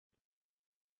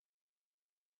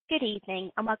Good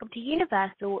evening, and welcome to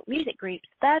Universal Music Group's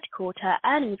third quarter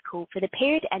earnings call for the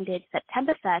period ended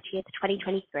September 30th,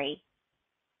 2023.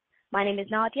 My name is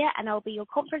Nadia, and I'll be your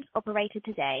conference operator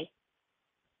today.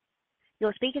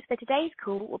 Your speakers for today's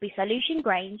call will be Sir Lucian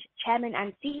Grainge, Chairman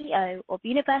and CEO of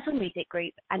Universal Music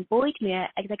Group, and Boyd Muir,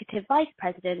 Executive Vice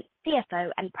President,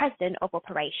 CFO, and President of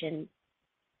Operations.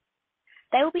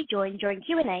 They will be joined during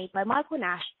Q&A by Michael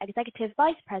Nash, Executive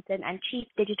Vice President and Chief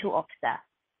Digital Officer.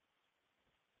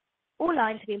 All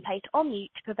lines have been placed on mute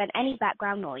to prevent any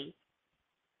background noise.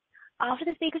 After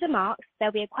the speaker's remarks,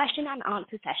 there'll be a question and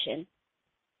answer session.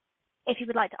 If you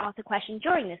would like to ask a question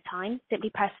during this time,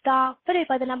 simply press star followed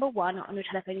by the number 1 on your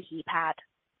telephone keypad.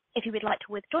 If you would like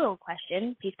to withdraw your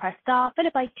question, please press star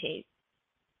followed by 2.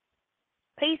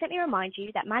 Please let me remind you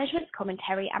that management's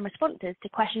commentary and responses to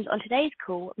questions on today's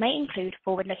call may include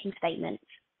forward-looking statements,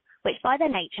 which by their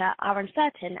nature are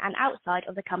uncertain and outside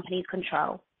of the company's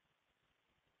control.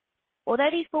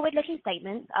 Although these forward-looking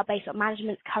statements are based on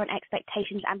management's current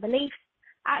expectations and beliefs,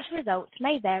 actual results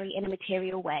may vary in a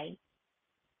material way.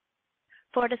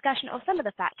 For a discussion of some of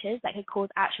the factors that could cause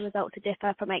actual results to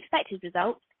differ from expected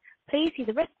results, please see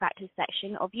the Risk Factors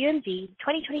section of UMG's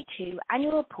 2022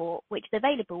 annual report, which is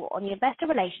available on the Investor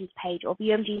Relations page of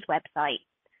UMG's website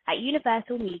at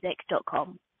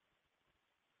universalmusic.com.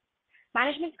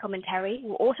 Management's commentary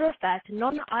will also refer to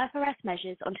non-IFRS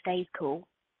measures on today's call.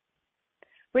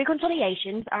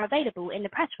 Reconciliations are available in the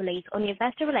press release on the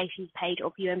Investor Relations page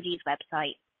of UMG's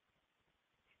website.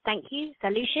 Thank you. Sir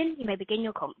Lucian, you may begin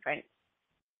your conference.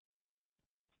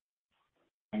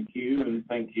 Thank you, and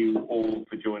thank you all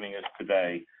for joining us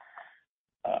today.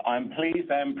 I'm pleased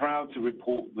and proud to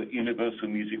report that Universal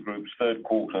Music Group's third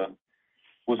quarter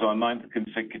was our 9th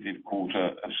consecutive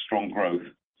quarter of strong growth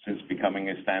since becoming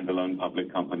a standalone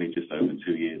public company just over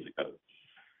 2 years ago.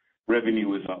 Revenue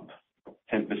was up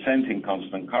 10% in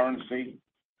constant currency,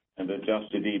 and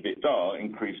adjusted EBITDA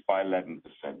increased by 11%.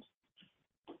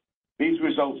 These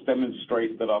results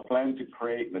demonstrate that our plan to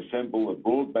create and assemble a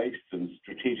broad-based and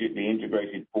strategically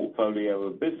integrated portfolio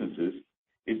of businesses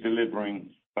is delivering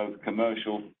both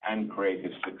commercial and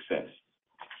creative success.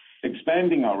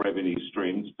 Expanding our revenue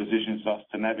streams positions us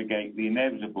to navigate the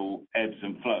inevitable ebbs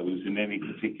and flows in any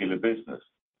particular business,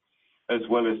 as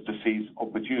well as to seize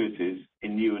opportunities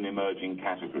in new and emerging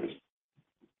categories.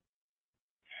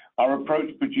 Our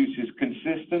approach produces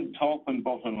consistent top and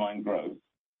bottom line growth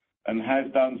and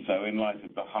has done so in light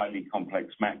of the highly complex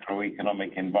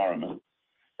macroeconomic environment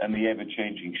and the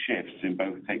ever-changing shifts in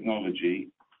both technology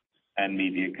and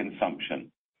media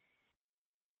consumption.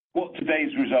 What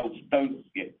today's results don't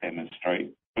yet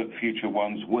demonstrate, but future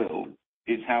ones will,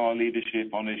 is how our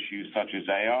leadership on issues such as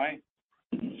AI,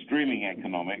 streaming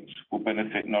economics will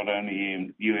benefit not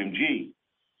only UMG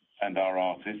and our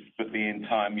artists, but the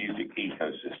entire music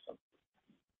ecosystem.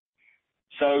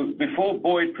 So before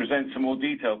Boyd presents a more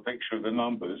detailed picture of the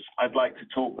numbers, I'd like to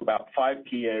talk about 5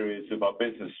 key areas of our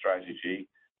business strategy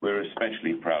we're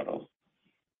especially proud of.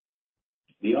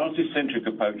 The artist-centric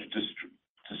approach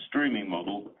to streaming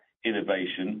model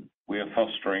innovation we are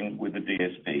fostering with the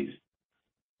DSPs.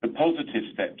 The positive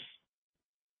steps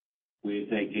we're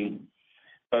taking,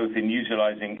 both in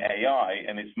utilizing AI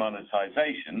and its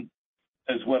monetization,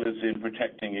 as well as in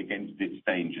protecting against its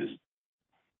dangers.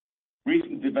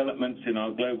 Recent developments in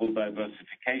our global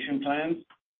diversification plans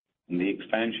and the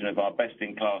expansion of our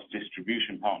best-in-class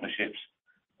distribution partnerships,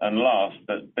 and last,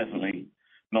 but definitely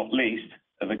not least,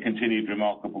 are the continued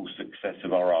remarkable success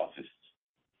of our artists.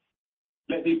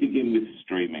 Let me begin with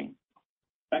streaming.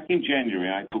 Back in January,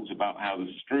 I talked about how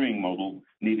the streaming model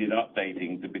needed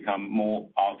updating to become more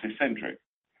artist-centric.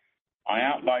 I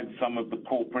outlined some of the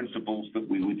core principles that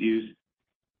we would use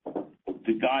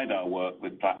to guide our work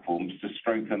with platforms to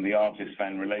strengthen the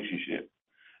artist-fan relationship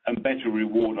and better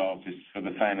reward artists for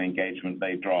the fan engagement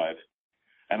they drive.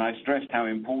 And I stressed how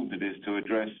important it is to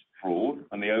address fraud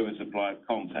and the oversupply of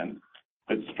content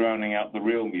that's drowning out the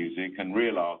real music and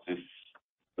real artists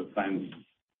that fans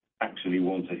actually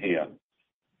want to hear.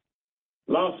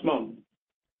 Last month,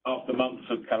 after months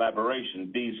of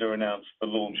collaboration, Deezer announced the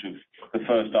launch of the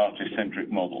first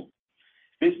artist-centric model.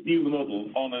 This new model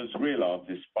honors real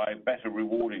artists by better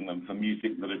rewarding them for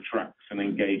music that attracts and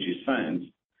engages fans,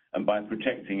 and by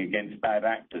protecting against bad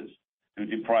actors who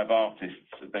deprive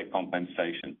artists of their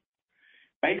compensation.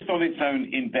 Based on its own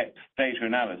in-depth data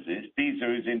analysis,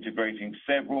 Deezer is integrating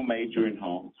several major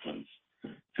enhancements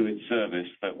to its service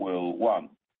that will, 1,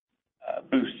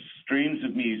 boost streams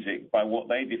of music by what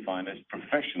they define as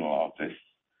professional artists,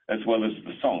 as well as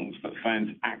the songs that fans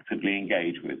actively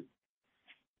engage with.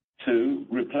 2,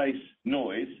 replace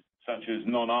noise, such as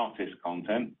non-artist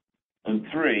content, And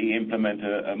 3, implement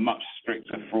a much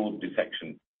stricter fraud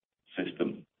detection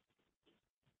system.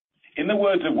 In the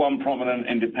words of one prominent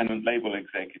independent label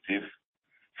executive,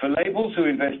 for labels who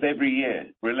invest every year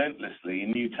relentlessly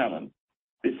in new talent,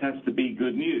 this has to be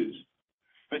good news.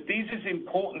 But Deezer's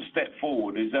important step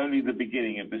forward is only the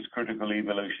beginning of this critical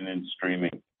evolution in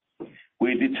streaming.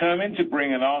 We're determined to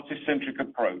bring an artist-centric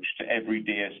approach to every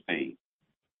DSP.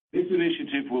 This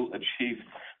initiative will achieve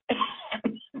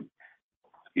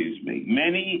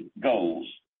many goals.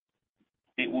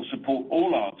 It will support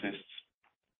all artists,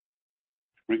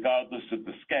 regardless of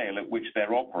the scale at which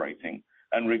they're operating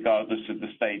and regardless of the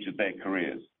stage of their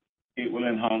careers. It will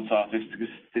enhance artist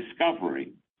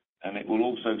discovery, and it will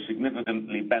also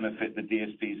significantly benefit the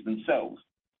DSPs themselves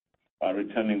by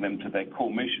returning them to their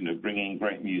core mission of bringing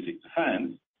great music to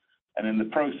fans, and in the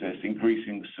process,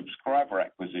 increasing subscriber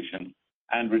acquisition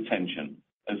and retention,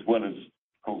 as well as,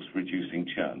 of course, reducing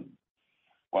churn,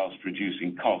 whilst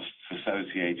reducing costs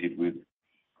associated with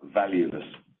valueless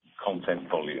content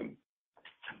volume.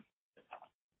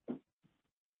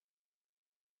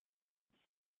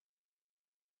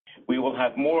 We will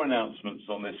have more announcements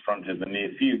on this front in the near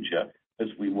future as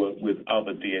we work with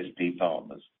other DSP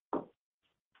partners.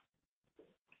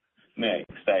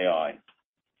 Next, AI.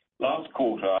 Last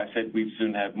quarter, I said we'd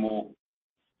soon have more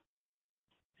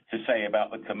to say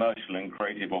about the commercial and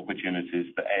creative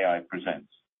opportunities that AI presents.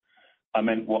 I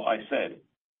meant what I said.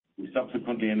 We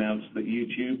subsequently announced that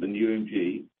YouTube and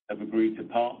UMG have agreed to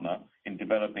partner in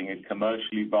developing a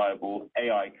commercially viable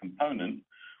AI component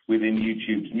within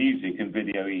YouTube's music and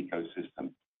video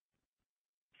ecosystem.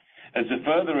 As a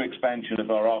further expansion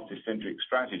of our artist-centric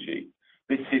strategy,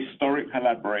 this historic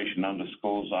collaboration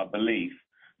underscores our belief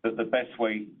that the best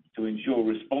way to ensure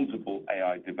responsible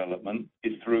AI development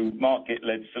is through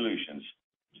market-led solutions.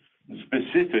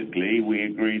 Specifically, we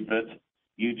agreed that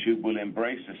YouTube will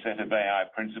embrace a set of AI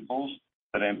principles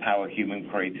that empower human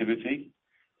creativity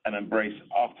and embrace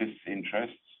artists'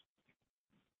 interests,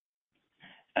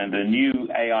 and a new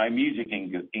AI music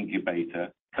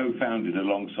incubator co-founded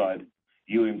alongside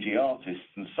UMG artists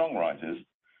and songwriters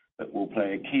that will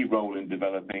play a key role in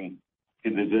developing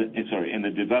in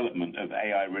the development of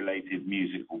AI-related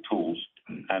musical tools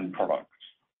and products.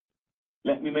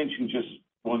 Let me mention just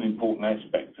one important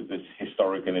aspect of this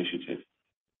historic initiative.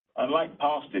 Unlike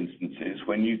past instances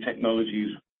when new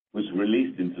technologies was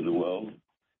released into the world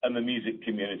and the music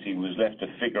community was left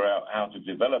to figure out how to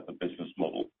develop a business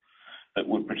model that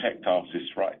would protect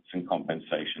artists' rights and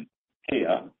compensation.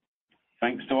 Here,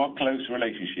 thanks to our close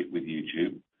relationship with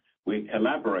YouTube, we're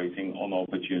collaborating on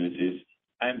opportunities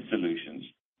and solutions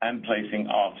and placing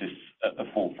artists at the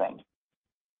forefront.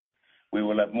 We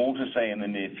will have more to say in the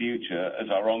near future as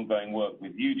our ongoing work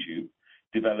with YouTube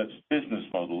develops business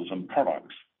models and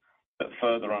products that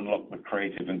further unlock the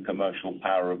creative and commercial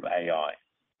power of AI.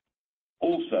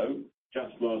 Also,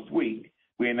 just last week,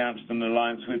 we announced an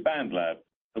alliance with BandLab,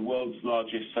 the world's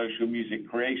largest social music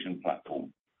creation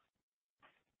platform.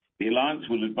 The alliance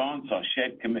will advance our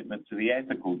shared commitment to the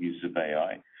ethical use of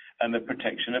AI and the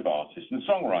protection of artists and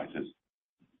songwriters.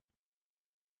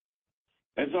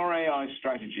 As our AI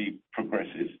strategy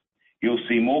progresses, you'll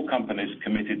see more companies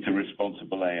committed to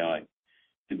responsible AI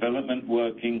development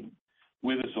working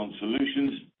with us on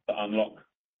solutions that unlock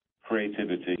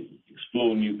creativity,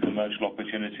 explore new commercial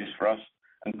opportunities for us,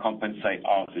 and compensate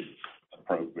artists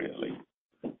appropriately.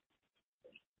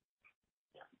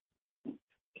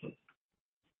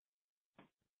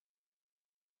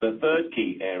 The third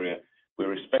key area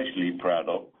we're especially proud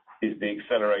of is the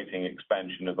accelerating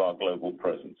expansion of our global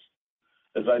presence.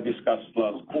 As I discussed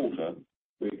last quarter,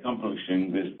 we're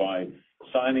accomplishing this by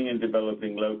signing and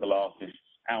developing local artists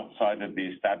outside of the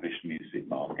established music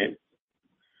market,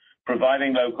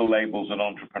 providing local labels and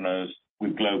entrepreneurs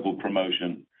with global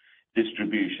promotion,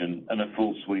 distribution, and a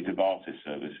full suite of artist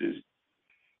services,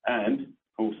 and,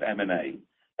 of course, M&A,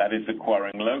 that is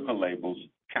acquiring local labels,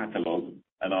 catalog,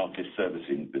 and artist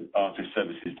services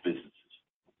businesses.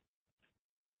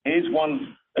 Here's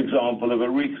one example of a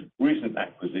recent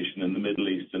acquisition in the Middle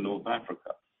East and North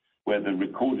Africa, where the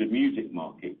recorded music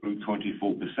market grew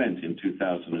 24% in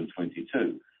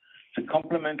 2022. To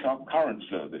complement our current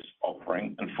service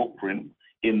offering and footprint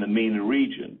in the MENA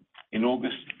region, in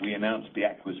August, we announced the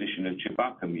acquisition of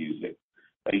Chabaka Music,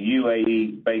 a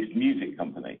UAE-based music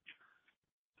company.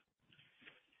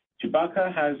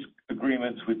 Chabaka has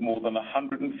agreements with more than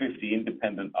 150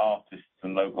 independent artists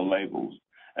and local labels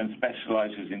and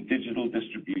specializes in digital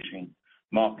distribution,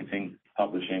 marketing,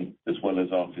 publishing, as well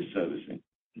as artist servicing.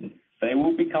 They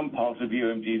will become part of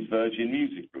UMG's Virgin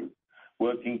Music Group,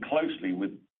 working closely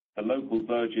with the local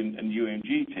Virgin and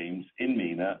UMG teams in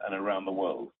MENA and around the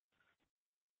world.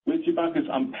 With Chewbacca's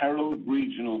unparalleled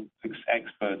regional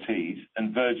expertise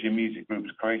and Virgin Music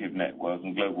Group's creative network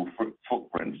and global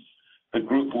footprints, the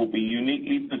group will be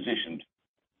uniquely positioned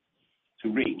to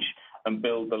reach and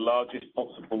build the largest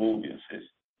possible audiences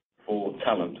for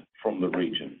talent from the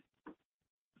region.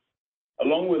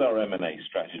 Along with our M&A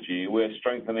strategy, we're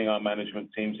strengthening our management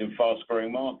teams in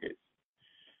fast-growing markets.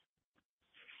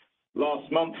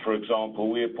 Last month, for example,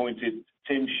 we appointed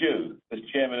Tim Xu as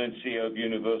Chairman and CEO of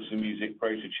Universal Music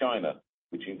Greater China,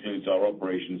 which includes our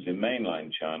operations in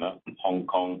mainland China, Hong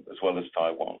Kong, as well as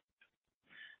Taiwan.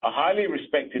 A highly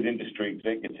respected industry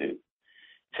executive,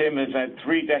 Tim has had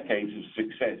 3 decades of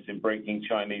success in breaking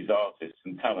Chinese artists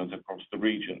and talent across the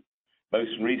region,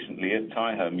 most recently at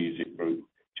Taihe Music Group,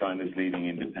 China's leading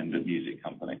independent music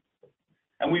company.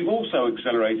 And we've also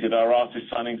accelerated our artist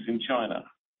signings in China.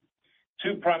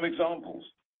 2 prime examples.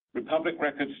 Republic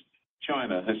Records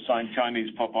China has signed Chinese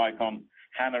pop icon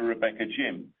Hannah Rebecca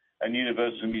Jim, and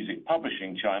Universal Music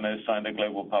Publishing China has signed a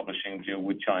global publishing deal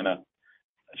with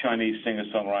Chinese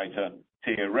singer-songwriter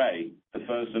Tia Ray, the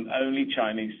first and only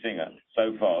Chinese singer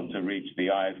so far to reach the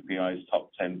IFPI's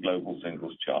top 10 global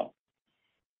singles chart.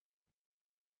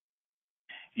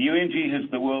 UMG has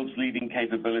the world's leading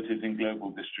capabilities in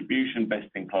global distribution,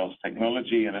 best-in-class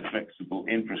technology, and a flexible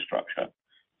infrastructure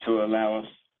to allow us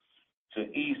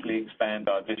to easily expand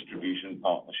our distribution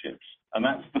partnerships. And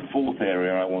that's the 4th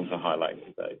area I want to highlight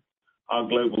today. Our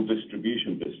global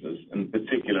distribution business, in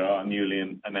particular our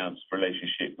newly announced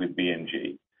relationship with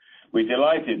B&G. We're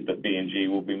delighted that B&G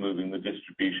will be moving the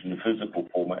distribution of physical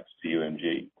formats to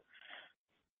UMG,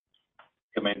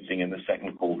 commencing in the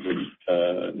 2nd quarter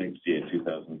next year,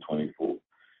 2024.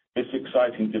 This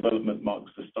exciting development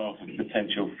marks the start of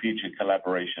potential future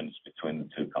collaborations between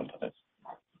the 2 companies.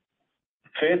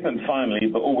 5th and finally,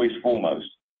 but always foremost,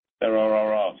 there are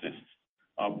our artists,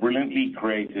 our brilliantly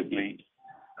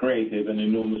creative and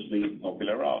enormously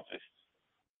popular artists.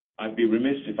 I'd be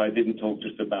remiss if I didn't talk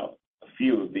just about a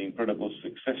few of the incredible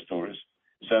success stories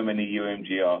so many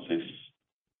UMG artists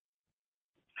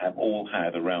have all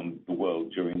had around the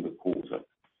world during the quarter.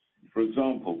 For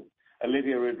example,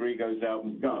 Olivia Rodrigo's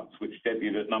album Guts, which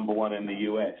debuted at #1 in the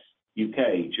US,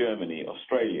 UK, Germany,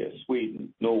 Australia,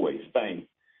 Sweden, Norway, Spain.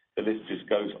 The list just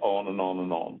goes on and on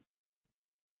and on.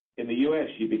 In the US,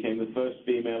 she became the first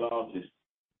female artist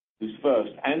whose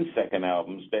first and second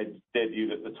albums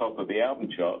debuted at the top of the album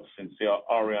charts since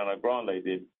Ariana Grande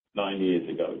did 9 years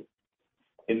ago.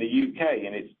 In the UK,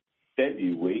 in its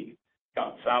debut week,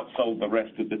 Guts outsold the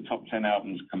rest of the top 10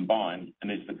 albums combined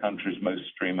and is the country's most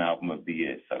streamed album of the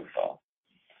year so far.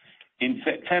 In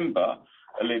September,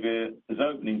 Olivia's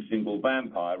opening single,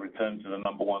 Vampire, returned to the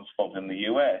 #1 spot in the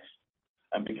US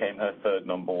and became her 3rd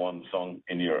 #1 song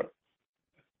in Europe.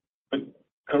 The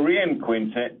Korean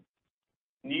quintet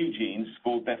New Jeans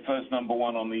scored their first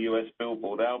 #1 on the US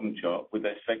Billboard album chart with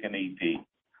their 2nd EP,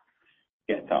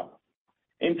 Get Up.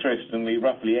 Interestingly,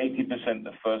 roughly 80%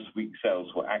 of first week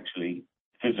sales were actually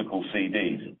physical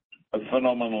CDs, a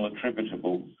phenomenal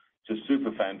attributable to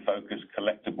superfan-focused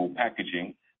collectible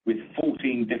packaging with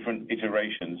 14 different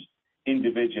iterations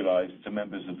individualized to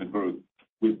members of the group,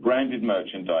 with branded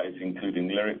merchandise including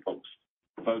lyric books,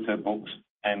 photo books,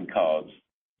 and cards.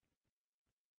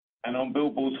 And on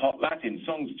Billboard's Hot Latin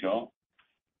Songs chart,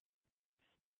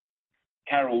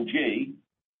 Karol G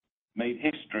made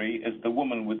history as the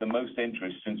woman with the most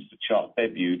interest since the chart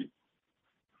debuted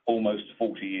almost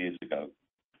 40 years ago.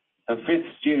 Her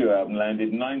 5th studio album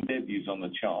landed 9 debuts on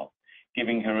the chart,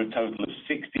 giving her a total of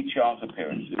 60 chart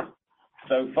appearances.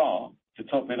 So far, to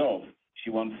top it off, she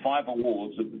won 5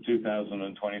 awards at the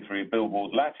 2023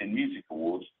 Billboard Latin Music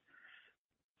Awards,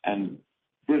 and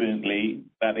brilliantly,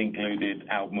 that included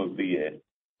Album of the Year.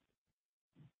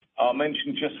 I'll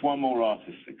mention just one more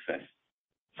artist success,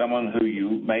 someone who you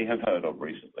may have heard of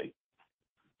recently,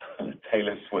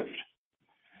 Taylor Swift.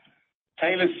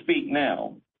 Taylor's Speak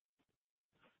Now,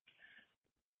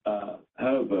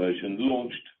 her version,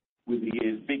 launched with the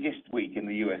year's biggest week in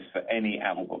the US for any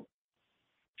album.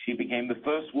 She became the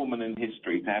first woman in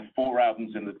history to have 4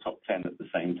 albums in the top 10 at the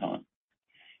same time.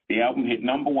 The album hit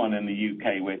 #1 in the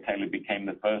UK, where Taylor became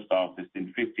the first artist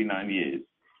in 59 years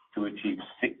to achieve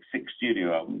six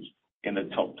studio albums in the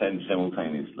top 10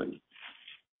 simultaneously.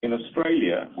 In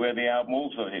Australia, where the album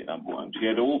also hit #1, she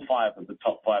had all 5 of the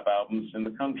top 5 albums in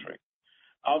the country.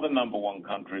 Other #1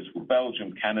 countries were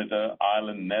Belgium, Canada,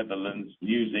 Ireland, Netherlands,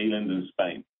 New Zealand, and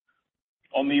Spain.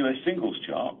 On the US singles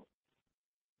chart,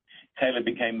 Taylor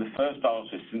became the first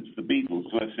artist since the Beatles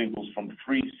to have singles from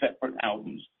 3 separate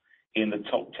albums in the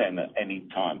top 10 at any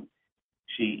time.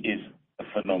 She is a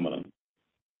phenomenon.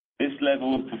 This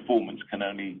level of performance can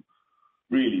only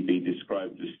really be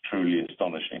described as truly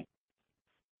astonishing.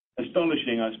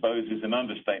 Astonishing, I suppose, is an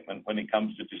understatement when it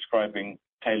comes to describing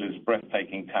Taylor's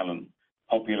breathtaking talent,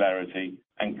 popularity,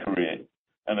 and career.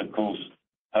 And of course,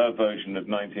 her version of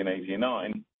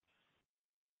 1989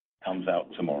 comes out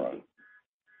tomorrow.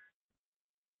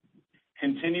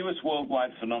 Continuous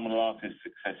worldwide phenomenal artist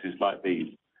successes like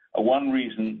these are one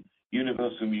reason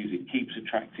Universal Music keeps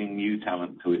attracting new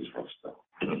talent to its roster.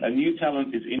 And new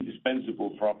talent is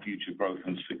indispensable for our future growth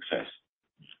and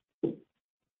success.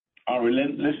 Our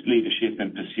relentless leadership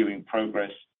in pursuing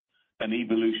progress and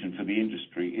evolution for the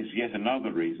industry is yet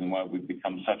another reason why we've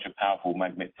become such a powerful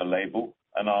magnet for label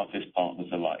and artist partners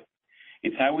alike.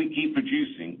 It's how we keep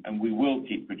producing, and we will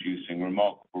keep producing,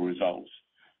 remarkable results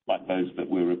like those that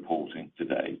we're reporting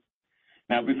today.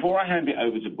 Now, before I hand it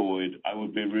over to Boyd, I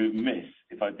would be remiss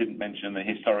if I didn't mention the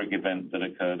historic event that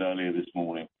occurred earlier this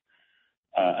morning.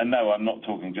 And no, I'm not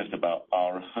talking just about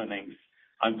our earnings.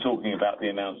 I'm talking about the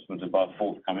announcement of our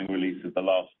forthcoming release of the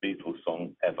last Beatles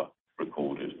song ever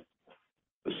recorded.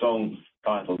 The song,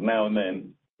 titled Now and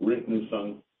Then, written and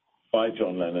sung by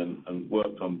John Lennon and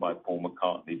worked on by Paul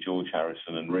McCartney, George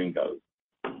Harrison and Ringo,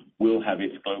 will have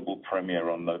its global premiere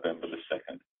on November the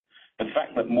 2nd. The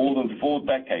fact that more than 4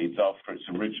 decades after its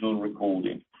original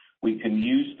recording, we can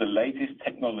use the latest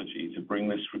technology to bring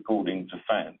this recording to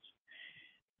fans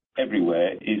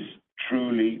everywhere is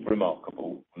truly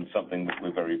remarkable and something that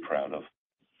we're very proud of.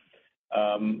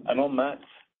 And on that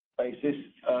basis,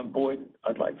 Boyd,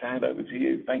 I'd like to hand over to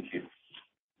you. Thank you.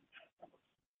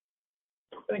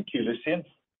 Thank you, Lucian.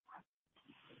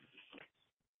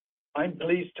 I'm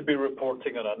pleased to be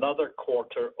reporting on another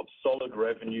quarter of solid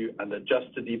revenue and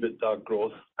adjusted EBITDA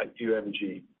growth at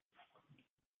UMG.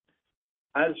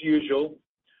 As usual,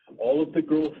 all of the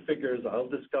growth figures I'll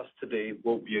discuss today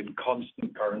will be in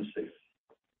constant currency.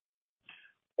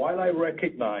 While I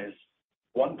recognize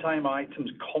one-time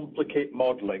items complicate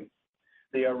modeling,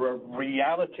 they are a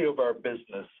reality of our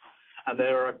business, and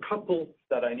there are a couple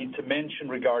that I need to mention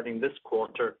regarding this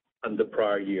quarter and the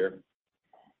prior year.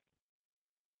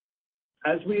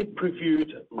 As we had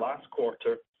previewed last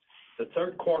quarter, the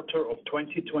third quarter of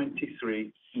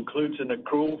 2023 includes an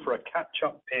accrual for a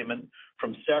catch-up payment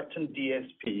from certain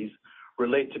DSPs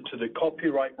related to the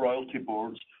Copyright Royalty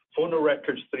Board's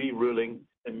Phonorecords III ruling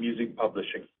in music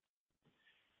publishing.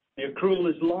 The accrual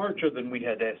is larger than we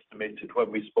had estimated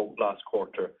when we spoke last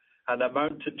quarter and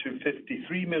amounted to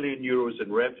 53 million euros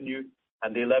in revenue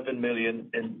and 11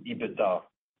 million in EBITDA.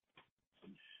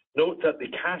 Note that the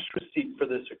cash receipt for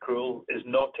this accrual is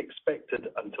not expected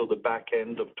until the back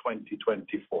end of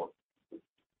 2024.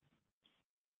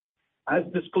 As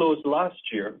disclosed last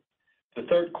year, the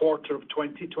third quarter of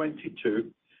 2022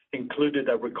 included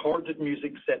a recorded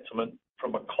music settlement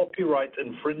from a copyright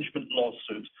infringement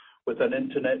lawsuit with an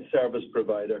internet service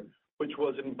provider, which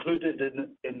was included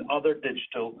in other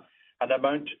digital and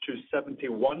amounted to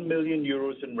 71 million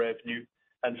euros in revenue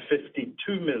and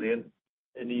 52 million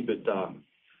in EBITDA.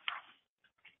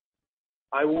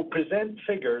 I will present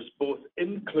figures both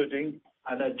including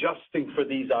and adjusting for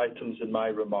these items in my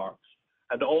remarks,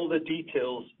 and all the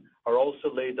details are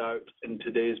also laid out in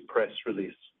today's press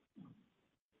release.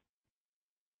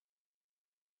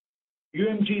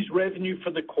 UMG's revenue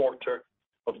for the quarter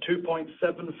of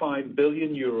 2.75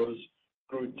 billion euros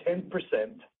grew 10%,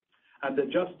 and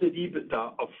adjusted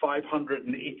EBITDA of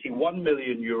 581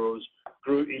 million euros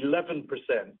grew 11%,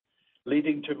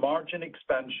 leading to margin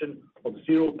expansion of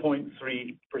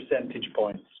 0.3 percentage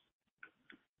points.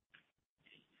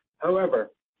 However,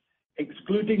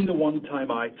 excluding the one-time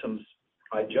items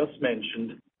I just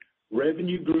mentioned,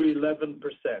 revenue grew 11%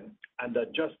 and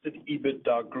adjusted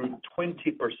EBITDA grew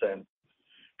 20%,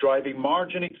 driving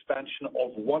margin expansion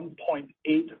of 1.8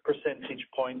 percentage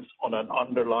points on an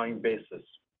underlying basis.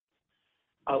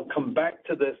 I'll come back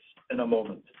to this in a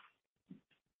moment.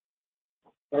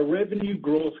 Our revenue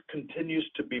growth continues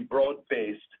to be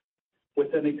broad-based,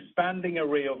 with an expanding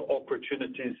array of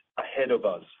opportunities ahead of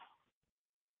us.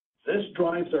 This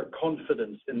drives our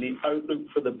confidence in the outlook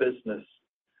for the business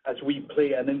as we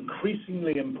play an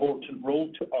increasingly important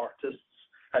role to artists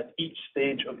at each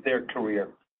stage of their career.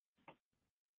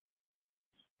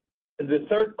 In the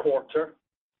third quarter,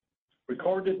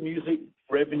 recorded music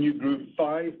revenue grew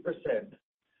 5%,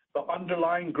 but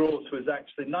underlying growth was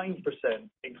actually 9%,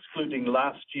 excluding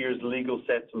last year's legal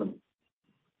settlement.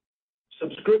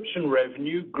 Subscription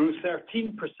revenue grew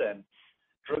 13%,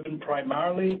 driven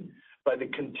primarily by the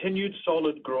continued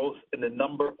solid growth in the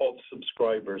number of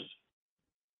subscribers.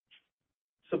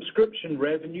 Subscription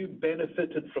revenue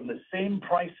benefited from the same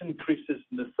price increases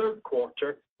in the third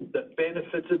quarter that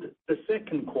benefited the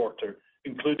second quarter,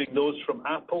 including those from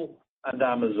Apple, and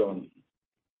Amazon.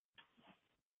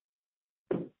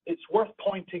 It's worth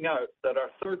pointing out that our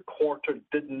third quarter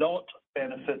did not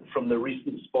benefit from the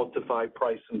recent Spotify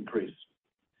price increase.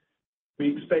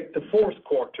 We expect the fourth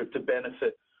quarter to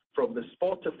benefit from the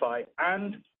Spotify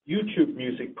and YouTube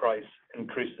Music price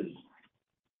increases.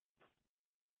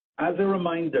 As a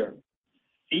reminder,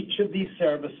 each of these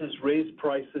services raise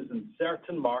prices in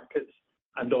certain markets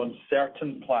and on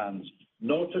certain plans,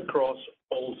 not across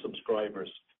all subscribers.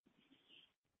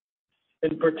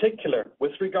 In particular,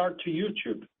 with regard to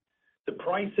YouTube, the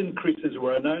price increases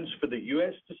were announced for the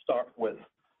US to start with,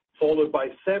 followed by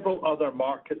several other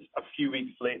markets a few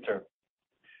weeks later.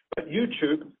 But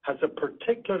YouTube has a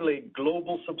particularly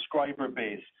global subscriber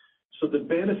base, so the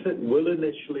benefit will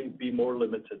initially be more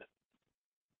limited.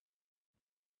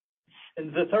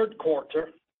 In the third quarter,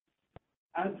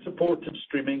 ad-supported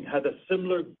streaming had a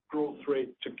similar growth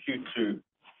rate to Q2,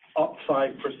 up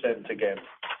 5% again.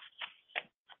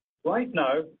 Right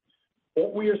now,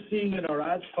 what we are seeing in our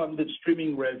ad-funded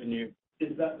streaming revenue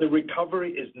is that the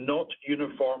recovery is not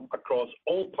uniform across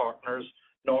all partners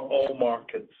nor all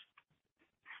markets.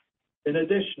 In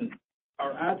addition,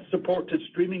 our ad-supported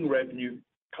streaming revenue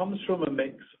comes from a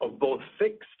mix of both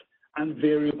fixed and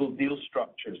variable deal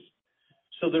structures.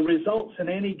 So the results in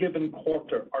any given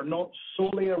quarter are not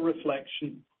solely a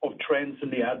reflection of trends in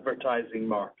the advertising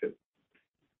market.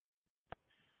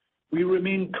 We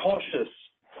remain cautious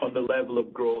on the level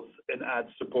of growth in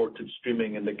ad-supported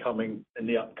streaming in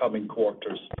the upcoming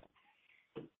quarters.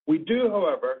 We do,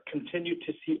 however, continue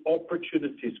to see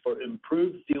opportunities for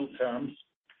improved deal terms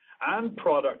and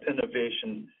product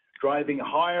innovation, driving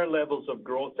higher levels of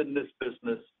growth in this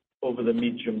business over the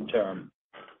medium term.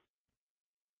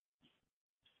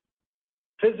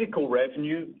 Physical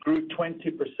revenue grew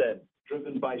 20%,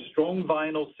 driven by strong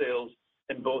vinyl sales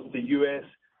in both the US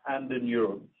and in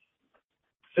Europe.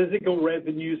 Physical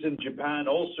revenues in Japan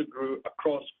also grew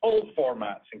across all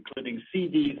formats, including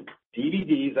CDs,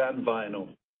 DVDs, and vinyl.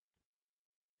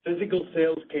 Physical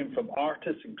sales came from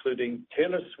artists including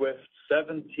Taylor Swift,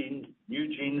 Seventeen,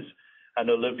 NewJeans, and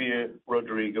Olivia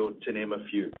Rodrigo, to name a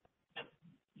few.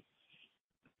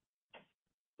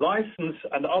 License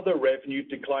and other revenue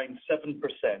declined 7%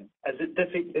 as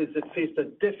it faced a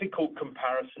difficult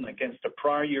comparison against a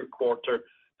prior year quarter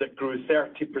that grew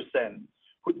 30%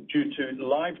 due to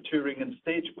live touring and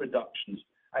stage productions,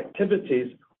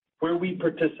 activities where we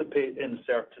participate in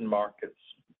certain markets.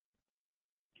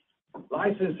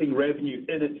 Licensing revenue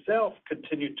in itself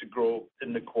continued to grow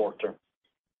in the quarter.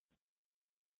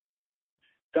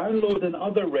 Download and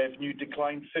other revenue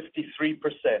declined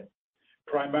 53%,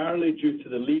 primarily due to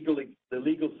the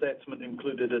legal settlement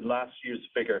included in last year's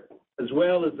figure, as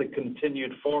well as the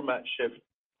continued format shift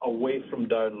away from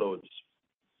downloads.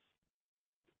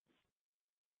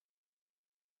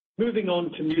 Moving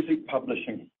on to music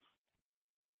publishing.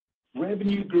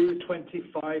 Revenue grew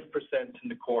 25% in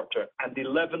the quarter and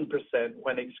 11%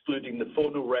 when excluding the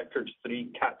Phonorecords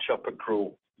III catch-up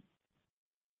accrual.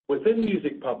 Within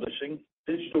music publishing,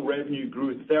 digital revenue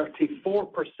grew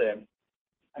 34%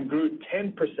 and grew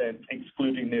 10%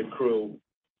 excluding the accrual,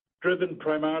 driven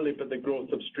primarily by the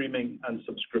growth of streaming and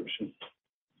subscription.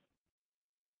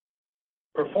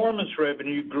 Performance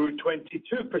revenue grew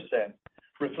 22%,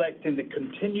 reflecting the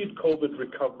continued COVID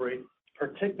recovery,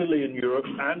 particularly in Europe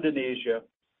and in Asia,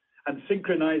 and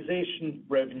synchronization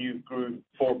revenue grew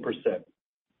 4%.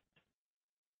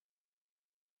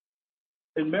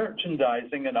 In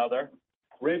merchandising and other,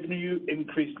 revenue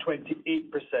increased 28%,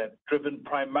 driven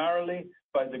primarily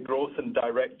by the growth in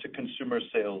direct-to-consumer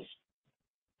sales.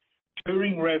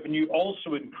 Touring revenue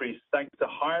also increased thanks to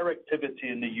higher activity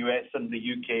in the US and the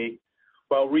UK,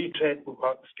 while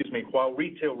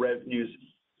retail revenues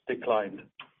declined.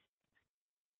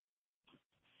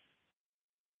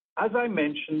 As I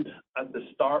mentioned at the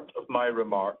start of my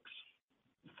remarks,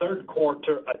 third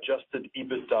quarter adjusted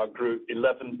EBITDA grew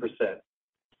 11%,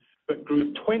 but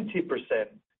grew 20%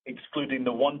 excluding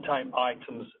the one-time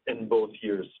items in both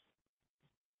years.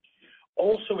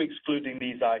 Also excluding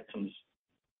these items,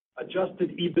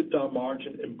 adjusted EBITDA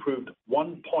margin improved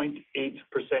 1.8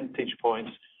 percentage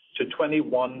points to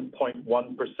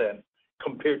 21.1%,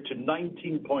 compared to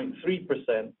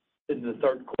 19.3% in the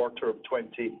third quarter of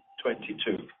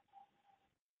 2022.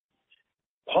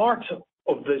 Part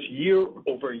of this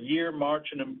year-over-year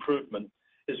margin improvement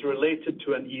is related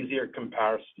to an easier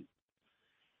comparison.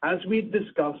 As we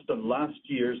discussed on last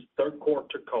year's third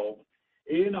quarter call,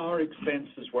 A&R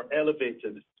expenses were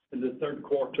elevated in the third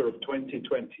quarter of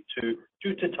 2022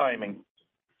 due to timing.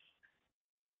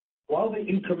 While the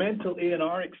incremental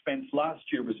A&R expense last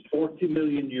year was 40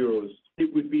 million euros,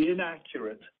 it would be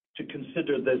inaccurate to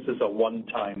consider this as a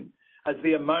one-time, as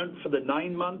the amount for the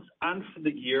 9 months and for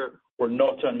the year were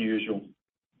not unusual.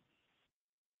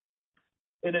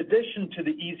 In addition to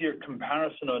the easier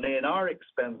comparison on A&R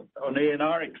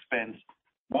expense,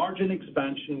 margin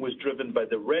expansion was driven by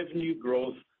the revenue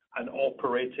growth and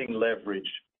operating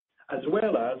leverage, as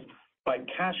well as by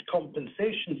cash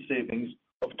compensation savings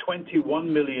of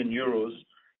 21 million euros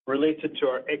related to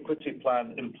our equity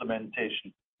plan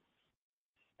implementation.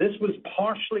 This was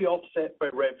partially offset by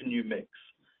revenue mix,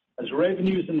 as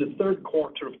revenues in the third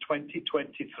quarter of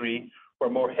 2023 were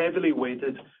more heavily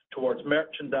weighted towards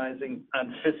merchandising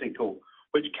and physical,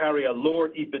 which carry a lower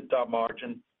EBITDA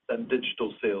margin than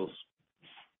digital sales.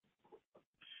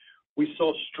 We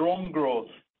saw strong growth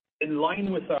in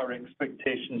line with our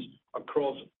expectations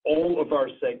across all of our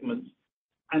segments,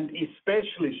 and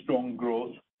especially strong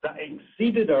growth that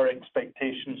exceeded our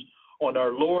expectations on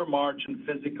our lower margin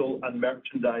physical and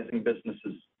merchandising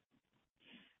businesses.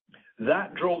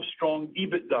 That drove strong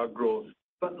EBITDA growth,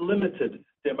 but limited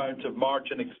the amount of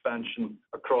margin expansion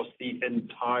across the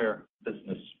entire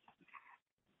business.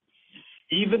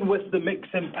 Even with the mix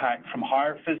impact from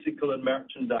higher physical and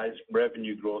merchandising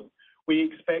revenue growth, we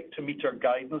expect to meet our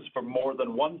guidance for more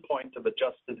than 1 point of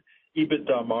adjusted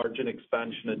EBITDA margin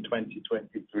expansion in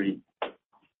 2023.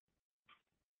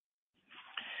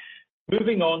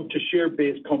 Moving on to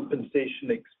share-based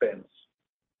compensation expense.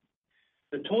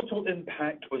 The total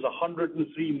impact was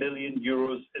 103 million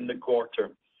euros in the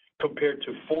quarter, compared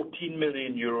to 14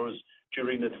 million euros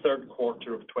during the third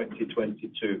quarter of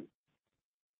 2022.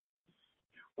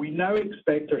 We now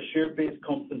expect our share-based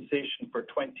compensation for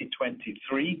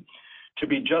 2023 to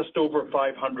be just over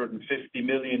 550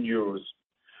 million euros,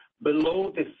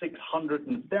 below the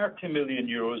 630 million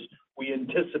euros we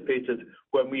anticipated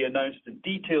when we announced the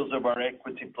details of our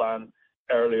equity plan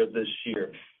earlier this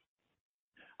year.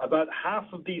 About half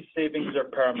of these savings are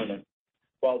permanent,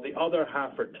 while the other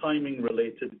half are timing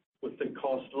related, with the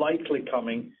cost likely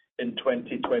coming in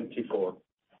 2024.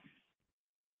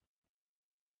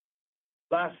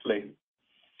 Lastly,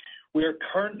 we are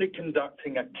currently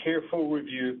conducting a careful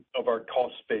review of our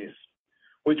cost base,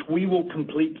 which we will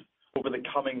complete over the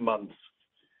coming months,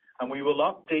 and we will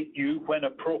update you when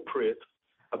appropriate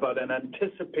about an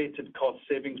anticipated cost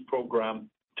savings program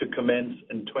to commence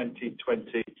in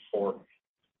 2024.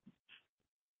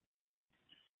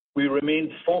 We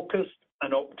remain focused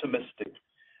and optimistic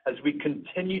as we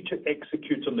continue to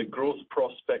execute on the growth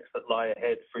prospects that lie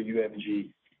ahead for UMG.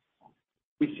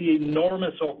 We see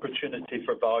enormous opportunity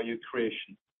for value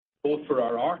creation, both for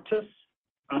our artists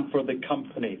and for the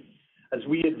company, as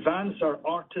we advance our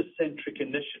artist-centric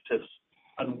initiatives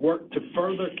and work to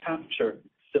further capture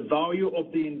the value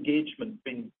of the engagement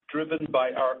being driven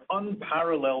by our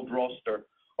unparalleled roster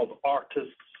of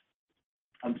artists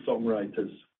and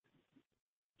songwriters.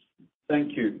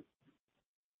 Thank you.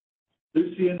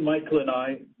 Lucian, Michael, and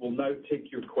I will now take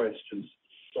your questions.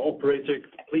 So operator,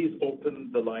 please open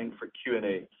the line for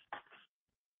Q&A.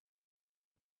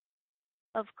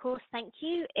 Of course, thank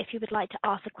you. If you would like to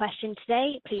ask a question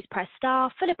today, please press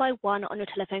star followed by 1 on your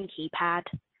telephone keypad.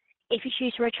 If you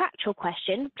choose to retract your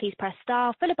question, please press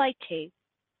star followed by 2.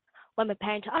 When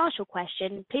preparing to ask your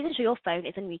question, please ensure your phone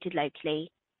is unmuted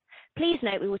locally. Please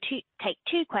note we will take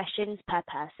 2 questions per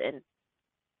person.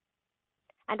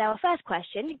 And our first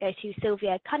question goes to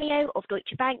Silvia Cuneo of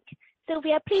Deutsche Bank.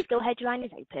 Silvia, please go ahead. Your line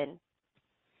is open.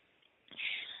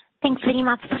 Thanks very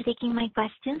much for taking my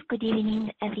questions. Good evening,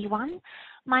 everyone.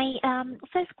 My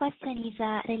first question is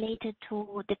related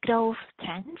to the growth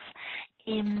trends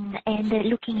and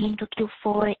looking into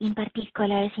Q4 in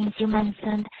particular, since you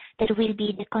mentioned there will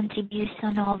be the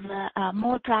contribution of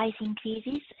more price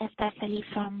increases, especially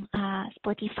from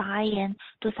Spotify and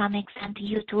to some extent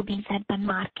YouTube in certain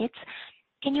markets.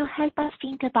 Can you help us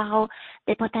think about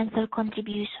the potential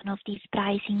contribution of these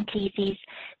price increases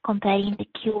comparing the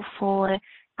Q4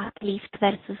 uplift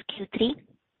versus Q3,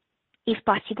 if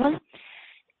possible?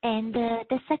 And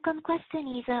the second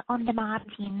question is on the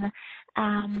margin.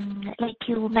 Like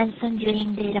you mentioned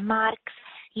during the remarks,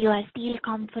 you are still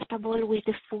comfortable with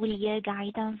the full year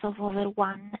guidance of over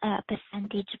 1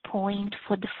 percentage point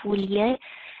for the full year.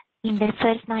 In the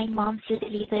first 9 months, you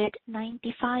delivered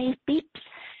 95 bips.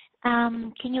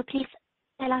 Can you please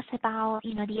tell us about,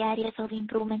 the areas of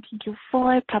improvement in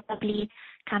Q4, probably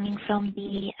coming from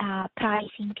the price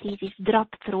increases drop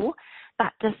through,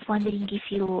 but just wondering if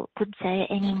you could say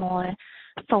any more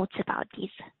thoughts about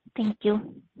this. Thank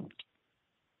you.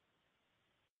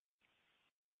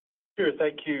 Sure.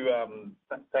 Thank you.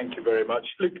 Thank you very much.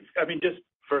 Look, I mean, just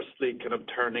firstly, kind of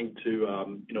turning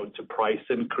to, to price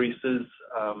increases.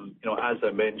 As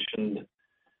I mentioned,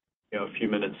 a few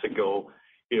minutes ago,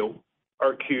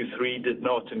 our Q3 did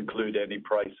not include any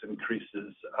price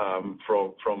increases from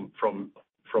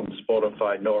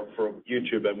Spotify nor from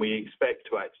YouTube, and we expect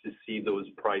to actually see those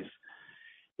price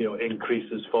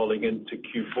increases falling into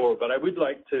Q4. But I would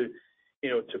like to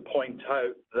point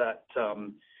out that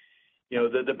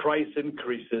the price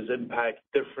increases impact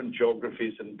different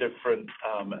geographies and different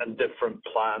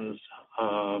plans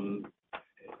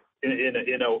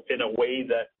in a way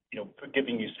that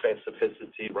giving you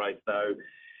specificity right now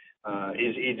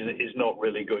is not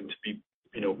really going to be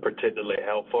particularly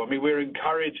helpful. I mean, we're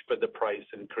encouraged by the price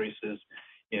increases.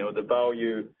 The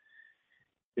value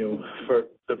for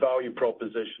the value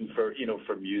proposition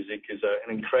for music is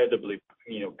an incredibly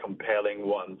compelling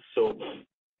one. So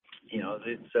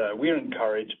we're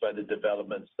encouraged by the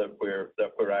developments that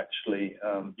we're actually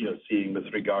seeing with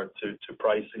regard to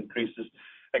price increases.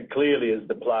 And clearly, as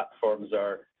the platforms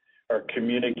are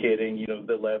communicating,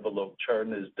 the level of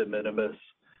churn is de minimis,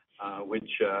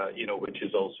 which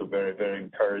is also very, very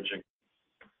encouraging.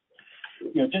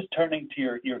 Just turning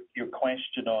to your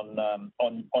question on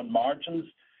margins,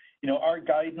 our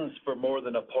guidance for more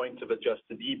than a point of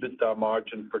adjusted EBITDA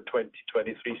margin for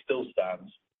 2023 still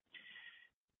stands.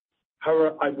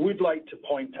 However, I would like to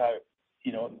point out,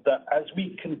 that as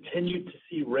we continue to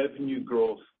see revenue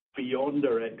growth beyond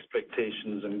our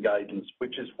expectations and guidance,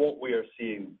 which is what we are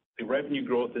seeing, the revenue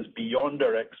growth is beyond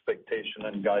our expectation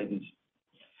and guidance.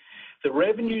 The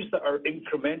revenues that are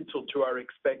incremental to our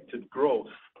expected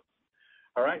growth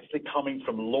are actually coming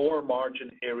from lower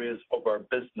margin areas of our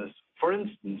business. For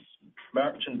instance,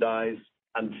 merchandise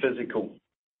and physical.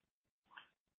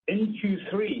 In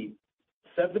Q3,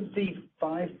 75%,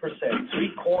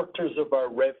 3/4 of our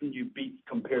revenue beat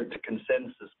compared to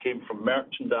consensus came from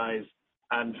merchandise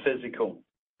and physical.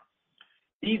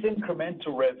 These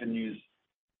incremental revenues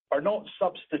are not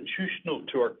substitutional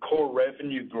to our core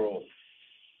revenue growth.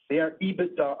 They are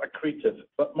EBITDA accretive,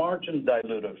 but margin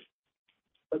dilutive.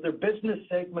 But they're business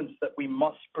segments that we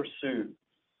must pursue.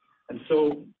 And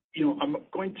so, I'm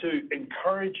going to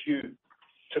encourage you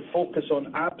to focus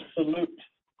on absolute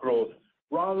growth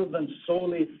rather than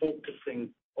solely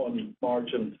focusing on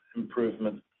margin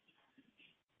improvement.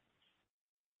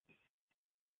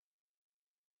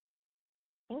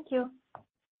 Thank you.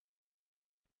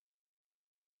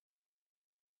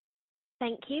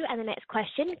 Thank you. And the next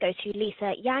question goes to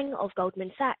Lisa Yang of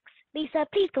Goldman Sachs. Lisa,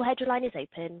 please go ahead. Your line is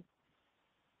open.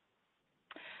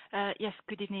 Yes,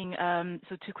 good evening.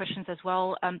 So 2 questions as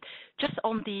well. Just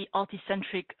on the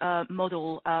artist-centric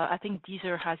model, I think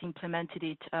Deezer has implemented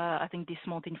it, I think this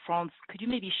month in France. Could you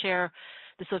maybe share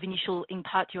the sort of initial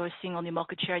impact you're seeing on your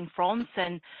market share in France,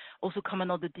 and also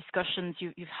comment on the discussions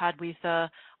you've had with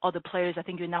other players? I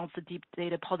think you announced a deep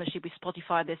data partnership with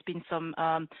Spotify. There's been some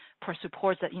press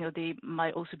reports that they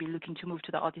might also be looking to move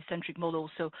to the artist-centric model.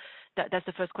 So that's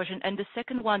the first question. And the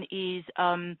second one is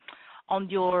on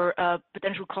your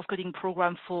potential cost-cutting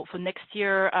program for next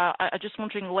year. I'm just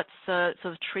wondering what's sort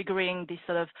of triggering this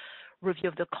sort of review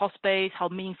of the cost base, how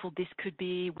meaningful this could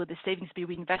be, will the savings be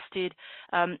reinvested?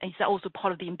 And is that also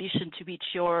part of the ambition to reach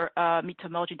your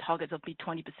midterm margin targets of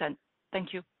mid-20%?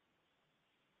 Thank you.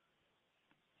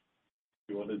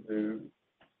 You want to do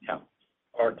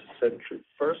artist-centric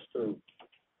first? Or?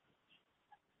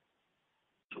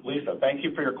 Lisa, thank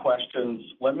you for your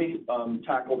questions. Let me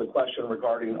tackle the question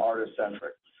regarding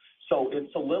artist-centric. So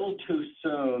it's a little too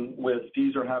soon with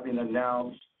Deezer having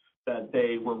announced that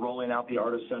they were rolling out the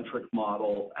artist-centric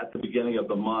model at the beginning of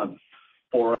the month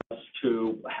for us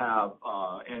to have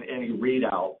any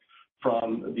readout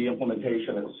from the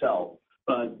implementation itself.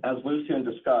 But as Lucian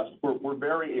discussed, we're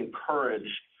very encouraged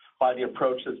by the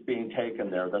approach that's being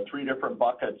taken there. The 3 different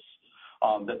buckets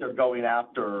that they're going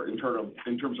after in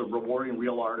terms of rewarding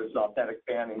real artists, authentic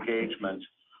fan engagement,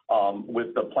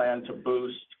 with the plan to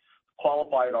boost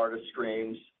qualified artist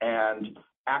streams and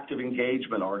active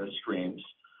engagement artist streams.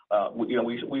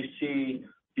 We see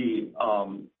the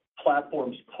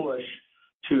platforms push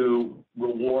to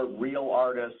reward real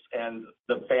artists and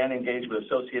the fan engagement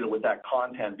associated with that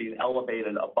content being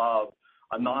elevated above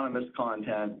anonymous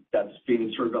content that's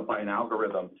being served up by an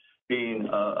algorithm, being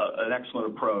an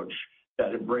excellent approach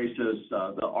that embraces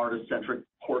the artist-centric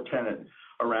core tenet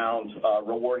around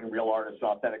rewarding real artists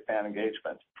and authentic fan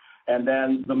engagement. And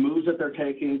then the moves that they're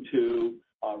taking to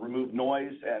remove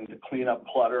noise and to clean up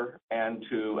clutter and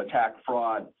to attack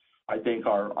fraud, I think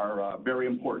are very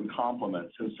important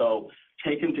complements. And so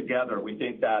taken together, we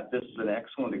think that this is an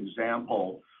excellent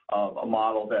example of a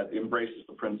model that embraces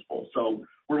the principles. So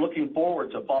we're looking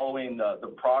forward to following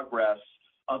the progress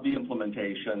of the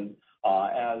implementation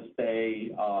as they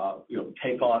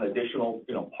take on additional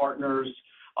partners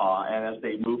And as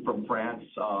they move from France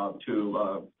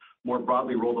to more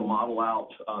broadly roll the model out,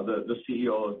 the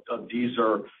CEO of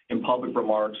Deezer in public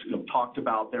remarks, talked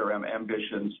about their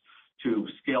ambitions to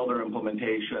scale their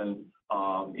implementation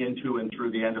into and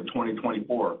through the end of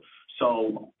 2024.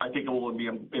 So I think it will be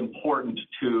important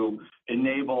to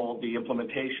enable the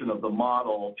implementation of the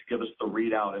model to give us the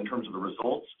readout in terms of the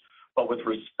results. But with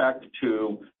respect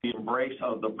to the embrace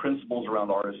of the principles around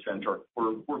Artist-Centric,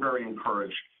 we're very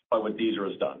encouraged by what Deezer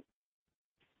has done.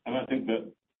 And I think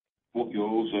that what you're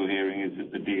also hearing is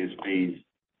that the DSPs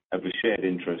have a shared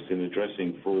interest in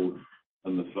addressing fraud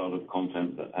and the flood of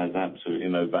content that has absolutely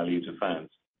no value to fans.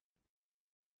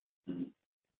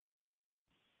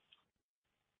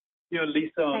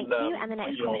 Lisa, Thank you. And the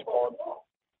next question.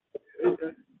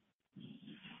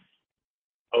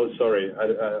 Oh, sorry.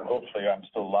 Hopefully I'm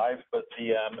still live. But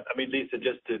Lisa,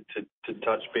 just to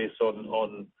touch base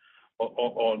on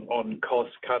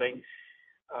cost cutting.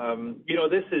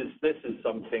 This is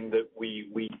something that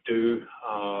we do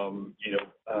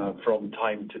from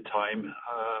time to time.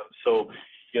 So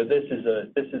this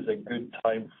is a good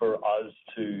time for us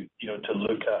to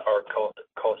look at our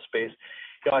cost base.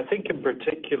 I think in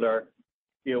particular,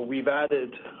 we've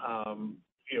added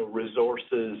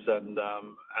resources and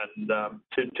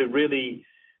to really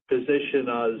position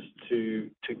us to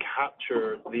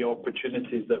capture the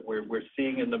opportunities that we're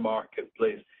seeing in the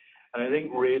marketplace. And I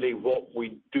think really what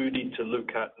we do need to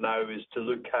look at now is to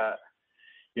look at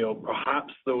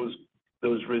perhaps those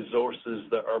resources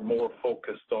that are more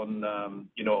focused on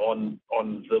on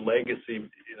the legacy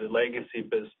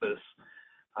business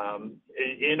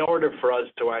in order for us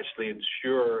to actually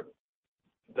ensure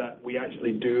that we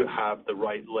actually do have the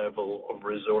right level of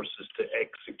resources to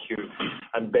execute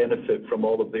and benefit from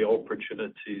all of the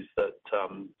opportunities that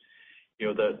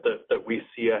that we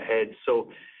see ahead.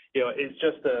 So it's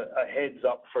just a heads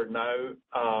up for now.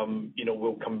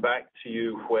 We'll come back to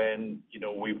you when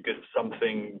we've got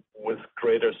something with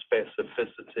greater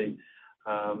specificity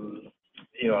a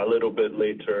little bit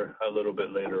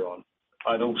later on.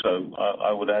 I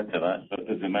would add to that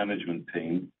as a management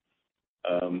team,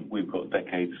 we've got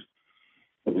decades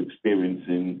of experience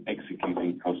in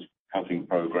executing cost-cutting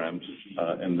programs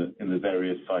in the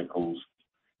various cycles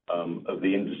of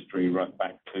the industry, right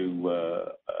back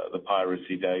to the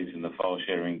piracy days and the file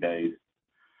sharing days.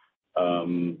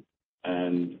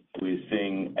 And we're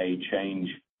seeing a change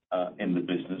in the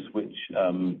business, which,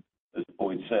 as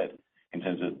Boyd said, in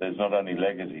terms of there's not only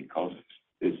legacy costs,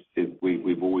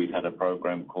 we've always had a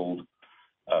program called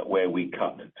Where We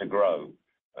Cut to Grow.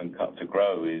 And cut to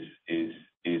grow is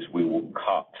we will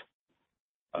cut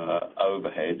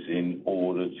overheads in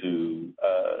order to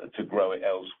grow it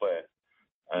elsewhere.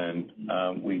 And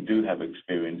we do have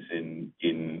experience in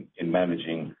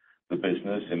managing the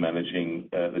business, in managing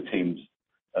the teams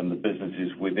and the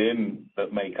businesses within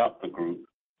that make up the group.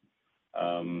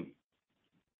 And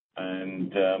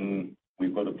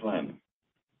we've got a plan.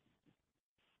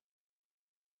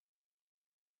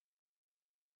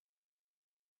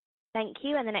 Thank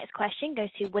you. And the next question goes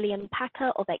to William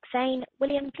Packer of Exane.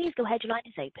 William, please go ahead. Your line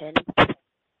is open.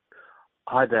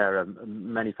 Hi there.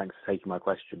 Many thanks for taking my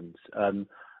questions.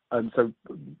 So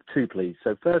two, please.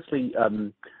 So firstly,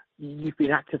 you've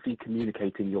been actively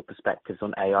communicating your perspectives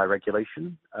on AI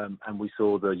regulation, and we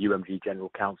saw the UMG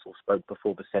General Counsel spoke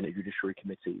before the Senate Judiciary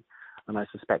Committee, and I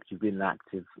suspect you've been in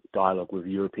active dialogue with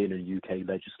European and UK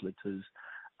legislators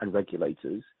and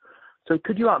regulators. So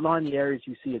could you outline the areas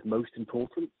you see as most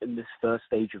important in this first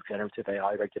stage of generative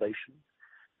AI regulation?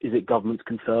 Is it governments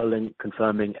confirming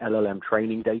LLM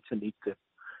training data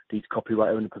needs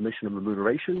copyright owner permission and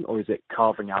remuneration, or is it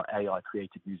carving out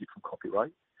AI-created music from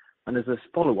copyright? And as a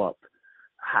follow-up,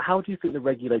 how do you think the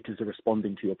regulators are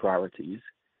responding to your priorities,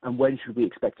 and when should we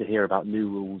expect to hear about new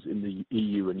rules in the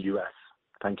EU and US?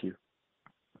 Thank you.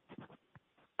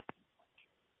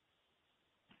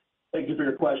 Thank you for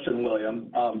your question, William.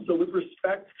 So with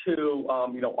respect to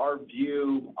our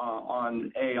view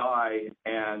on AI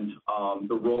and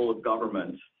the role of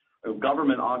government,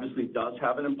 government obviously does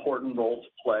have an important role to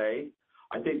play.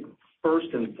 I think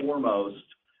first and foremost,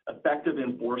 effective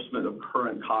enforcement of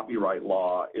current copyright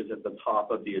law is at the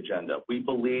top of the agenda. We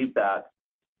believe that,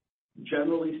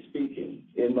 generally speaking,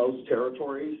 in most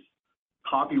territories,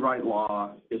 copyright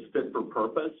law is fit for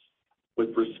purpose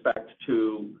with respect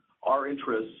to our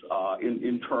interests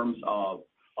in terms of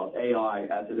AI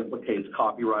as it implicates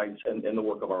copyrights and the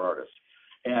work of our artists.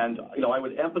 And, I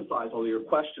would emphasize, although your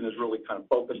question is really kind of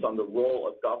focused on the role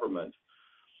of government,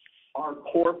 our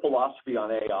core philosophy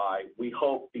on AI, we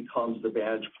hope, becomes the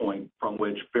vantage point from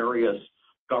which various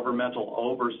governmental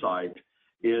oversight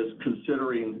is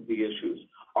considering the issues.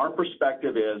 Our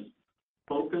perspective is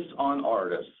focus on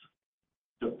artists,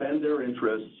 defend their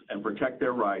interests, and protect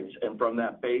their rights, and from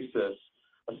that basis,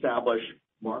 establish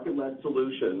market-led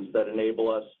solutions that enable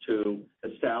us to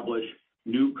establish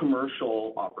new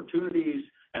commercial opportunities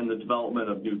and the development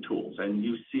of new tools. And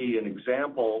you see an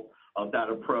example of that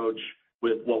approach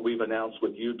with what we've announced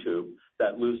with YouTube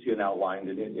that Lucian outlined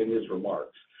in his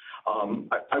remarks.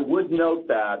 I would note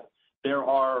that there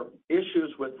are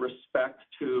issues with respect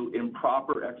to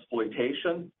improper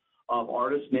exploitation of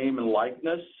artist name and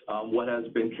likeness, what has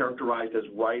been characterized as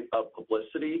right of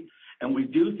publicity. And we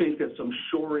do think that some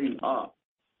shoring up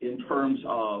in terms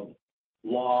of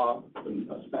law,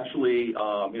 especially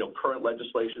current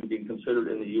legislation being considered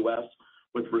in the U.S.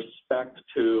 with respect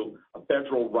to a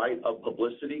federal right of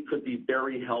publicity could be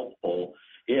very helpful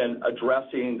in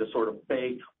addressing the sort of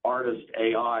fake artist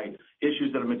AI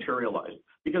issues that have materialized.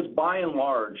 Because by and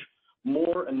large,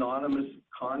 more anonymous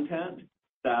content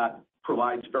that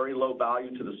provides very low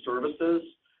value to the services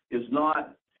is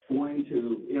not going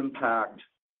to impact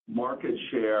market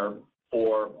share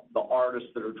for the artists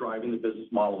that are driving the business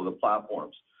model of the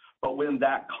platforms. But when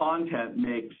that content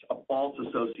makes a false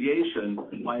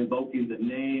association by invoking the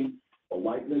name or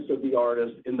likeness of the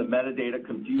artist in the metadata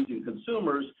confusing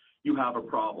consumers, you have a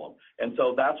problem. And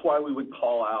so that's why we would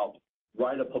call out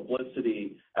right of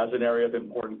publicity as an area of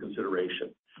important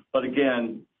consideration. But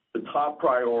again, the top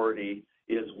priority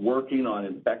is working on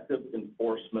effective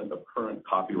enforcement of current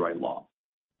copyright law.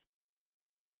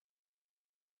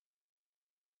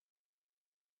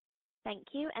 Thank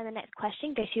you. And the next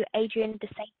question goes to Adrien de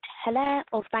Saint Hilaire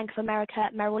of Bank of America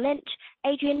Merrill Lynch.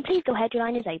 Adrien, please go ahead. Your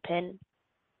line is open.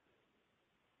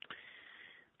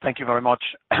 Thank you very much.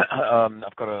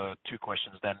 I've got two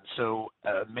questions then. So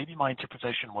maybe my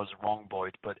interpretation was wrong,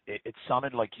 Boyd, but it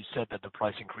sounded like you said that the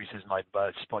price increases by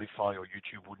Spotify or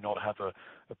YouTube would not have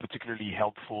a particularly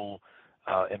helpful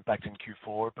impact in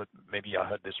Q4, but maybe I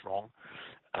heard this wrong.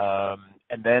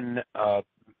 And then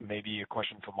maybe a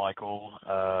question for Michael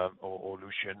or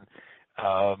Lucian.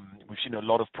 We've seen a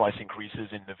lot of price increases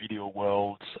in the video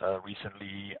world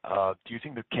recently. Do you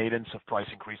think the cadence of price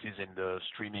increases in the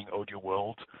streaming audio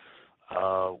world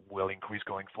will increase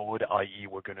going forward, i.e.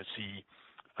 we're going to see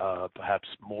perhaps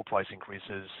more price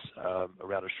increases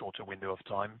around a shorter window of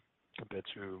time compared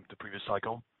to the previous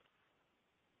cycle?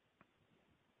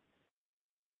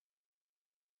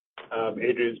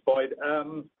 Adrian's Boyd.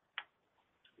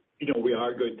 We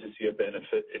are going to see a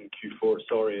benefit in Q4.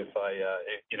 Sorry if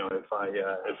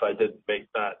I didn't make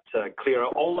that clear.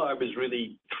 All I was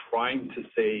really trying to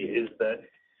say is that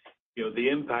the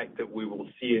impact that we will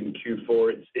see in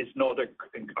Q4 it's not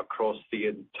across the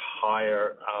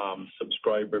entire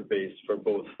subscriber base for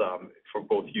both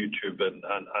YouTube and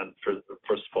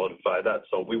for Spotify. That's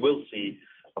all. We will see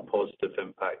a positive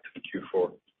impact in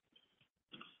Q4.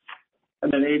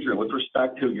 And then, Adrien, with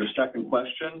respect to your second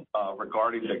question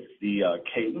regarding the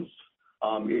cadence,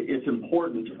 it's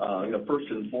important, first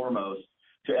and foremost,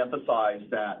 to emphasize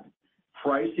that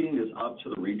pricing is up to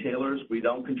the retailers. We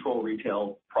don't control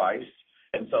retail price,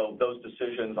 and so those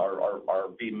decisions are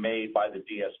being made by the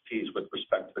DSPs with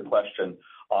respect to the question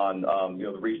on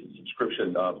the recent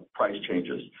subscription price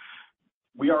changes.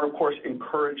 We are, of course,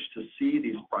 encouraged to see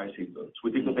these pricing moves.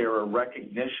 We think that they are a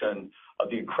recognition of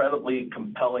the incredibly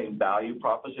compelling value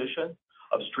proposition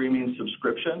of streaming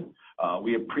subscription.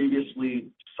 We have previously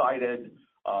cited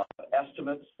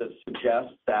estimates that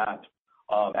suggest that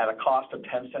at a cost of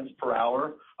 10 cents per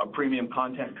hour of premium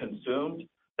content consumed,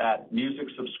 that music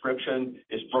subscription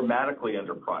is dramatically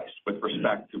underpriced with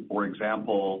respect to, for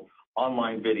example,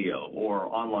 online video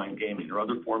or online gaming or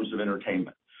other forms of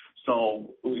entertainment. So,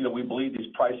 we believe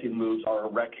these pricing moves are a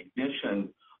recognition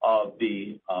of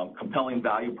the compelling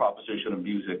value proposition of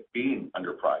music being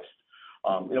underpriced.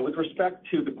 With respect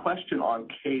to the question on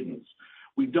cadence,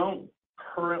 we don't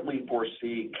currently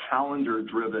foresee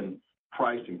calendar-driven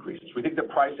price increases. We think that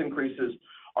price increases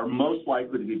are most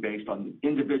likely to be based on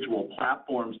individual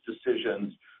platforms'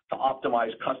 decisions to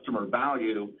optimize customer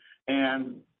value,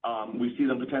 and we see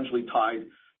them potentially tied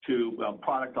to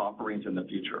product offerings in the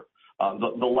future.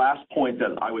 The last point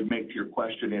that I would make to your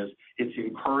question is it's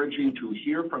encouraging to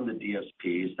hear from the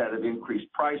DSPs that have increased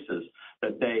prices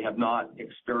that they have not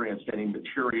experienced any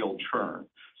material churn.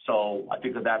 So I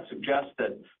think that suggests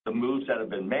that the moves that have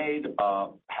been made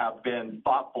have been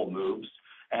thoughtful moves,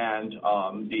 and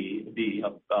the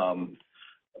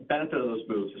benefit of those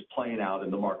moves is playing out in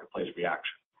the marketplace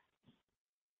reaction.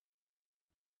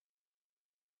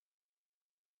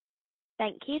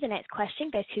 Thank you. The next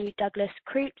question goes to Douglas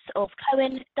Creutz of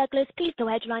Cowen. Douglas, please go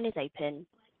ahead. Your line is open.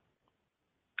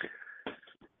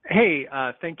 Hey,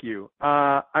 thank you.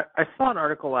 I saw an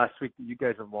article last week that you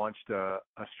guys have launched a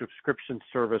subscription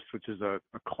service, which is a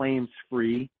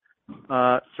claims-free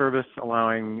service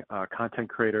allowing content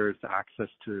creators access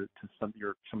to some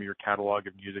of your catalog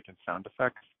of music and sound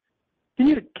effects.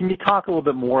 Can you talk a little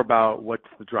bit more about what's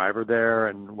the driver there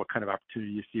and what kind of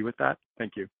opportunity you see with that?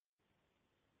 Thank you.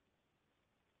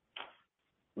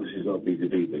 This is our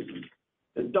B2B business.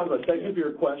 Douglas, thank you for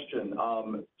your question.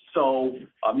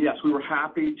 Yes, we were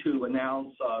happy to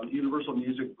announce Universal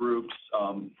Music Group's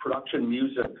production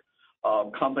music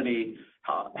company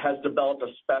has developed a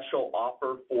special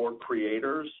offer for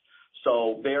creators.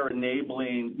 So they're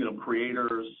enabling,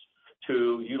 creators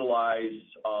to utilize,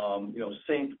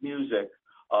 sync music,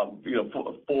 for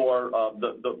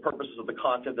the purposes of the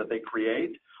content that they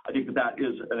create. I think that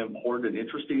is an important and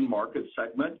interesting market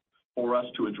segment for us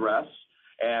to address.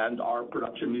 And our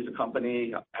production music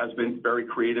company has been very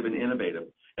creative and innovative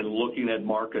in looking at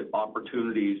market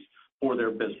opportunities for their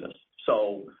business.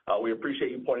 So we appreciate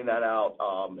you pointing that out,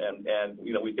 and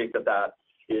we think that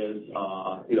is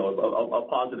a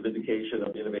positive indication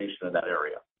of innovation in that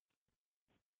area.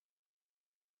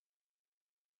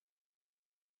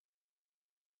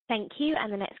 Thank you.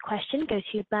 And the next question goes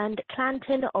to Bernd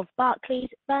Klanten of Barclays.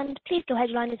 Bernd, please go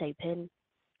ahead. Your line is open.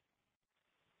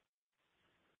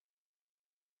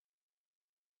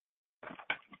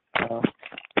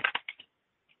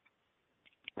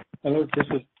 Hello, this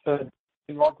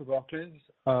is Mark with Barclays.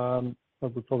 I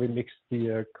would probably mix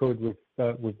the code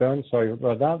with Bernd. Sorry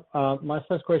about that. My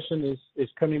first question is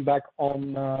coming back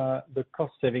on the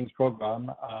cost savings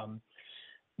program.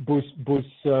 Both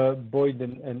Boyd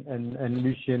and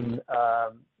Lucien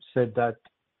said that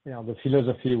the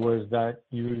philosophy was that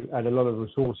you had a lot of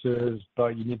resources,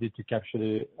 but you needed to capture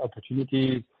the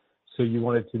opportunities. So you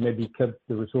wanted to maybe cut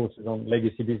the resources on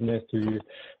legacy business to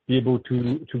be able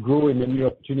to grow in the new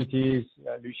opportunities.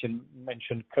 Lucien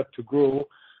mentioned cut to grow.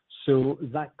 So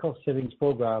that cost savings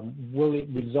program, will it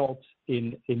result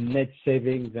in net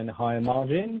savings and higher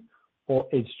margin, or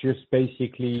it's just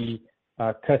basically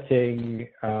cutting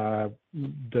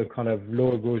the kind of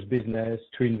lower growth business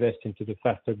to invest into the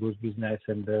faster growth business,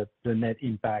 and the net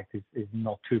impact is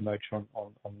not too much on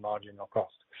margin or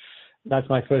cost? That's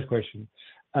my first question.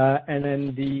 And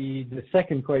then the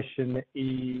second question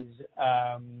is,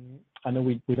 I know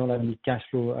we don't have any cash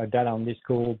flow data on this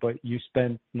call, but you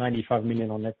spent $95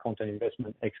 million on net content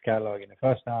investment ex catalog in the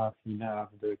first half. You now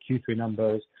have the Q3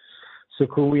 numbers. So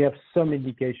could we have some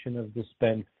indication of the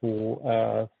spend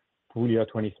for full year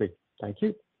 23? Thank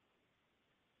you.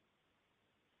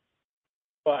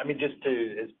 Well,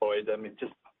 it's Boyd.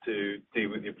 Just to deal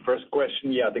with your first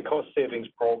question, yeah, the cost savings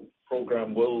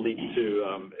program will lead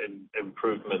to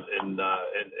improvement in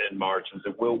margins.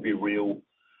 It will be real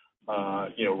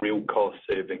cost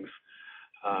savings.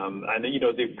 And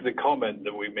the comment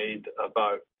that we made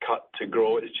about cut to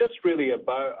grow is just really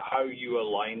about how you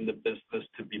align the business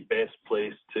to be best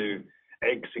placed to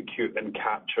execute and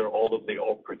capture all of the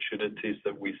opportunities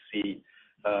that we see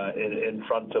in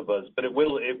front of us. But it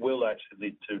will actually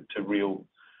lead to real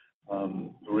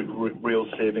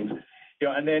savings.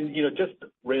 And then just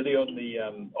really on the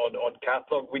on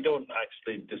catalog, we don't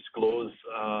actually disclose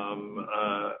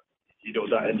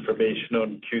that information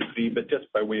on Q3, but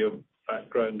just by way of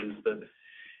background is that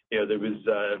there was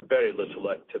very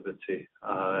little activity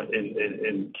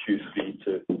in Q3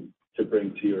 to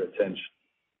bring to your attention.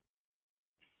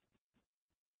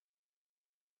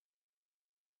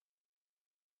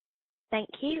 Thank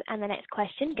you. And the next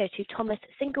question goes to Thomas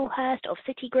Singlehurst of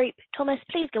Citigroup. Thomas,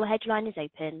 please go ahead. Your line is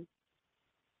open.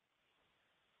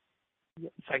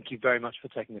 Thank you very much for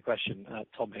taking the question.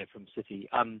 Tom here from Citi.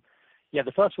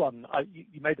 The first one,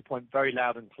 you made the point very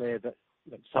loud and clear that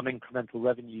some incremental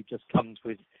revenue just comes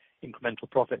with incremental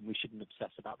profit, and we shouldn't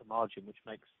obsess about the margin, which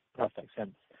makes perfect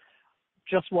sense.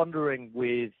 Just wondering,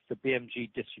 with the BMG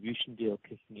distribution deal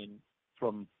kicking in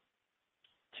from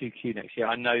 2Q next year,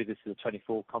 I know this is a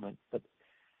 24 comment, but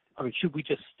should we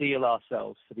just steel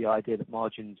ourselves for the idea that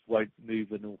margins won't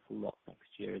move an awful lot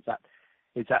next year? Is that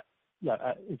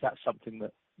something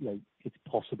that it's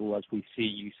possible as we see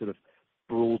you sort of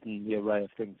broaden the array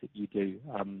of things that you do,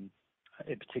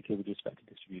 in particular with respect to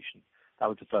distribution? That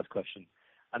was the first question.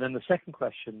 And then the second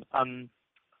question,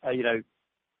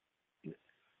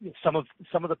 some of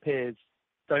the peers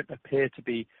don't appear to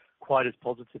be quite as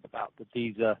positive about the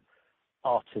Deezer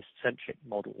artist-centric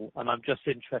model, and I'm just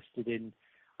interested in,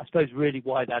 I suppose, really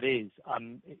why that is.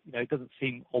 It doesn't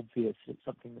seem obvious. It's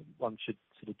something that one should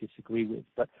sort of disagree with.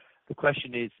 But the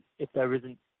question is, if there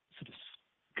isn't sort of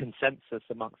consensus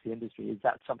amongst the industry, is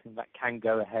that something that can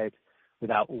go ahead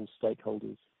without all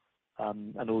stakeholders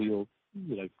and all your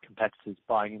competitors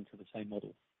buying into the same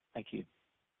model? Thank you.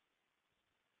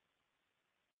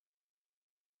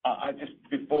 I just,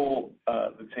 before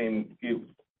the team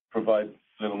provide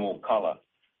a little more color,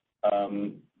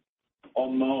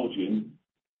 on margin,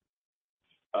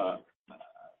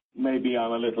 maybe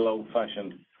I'm a little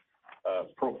old-fashioned.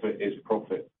 Profit is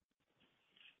profit.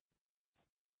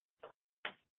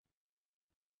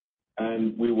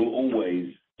 And we will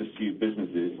always pursue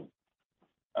businesses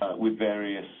with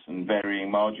various and varying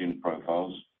margin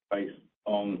profiles based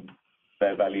on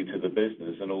their value to the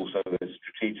business and also their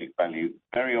strategic value.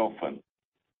 Very often,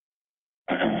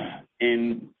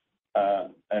 in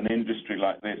an industry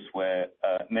like this where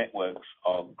networks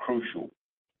are crucial,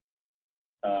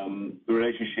 the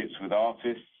relationships with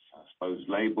artists, I suppose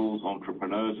labels,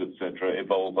 entrepreneurs, etc.,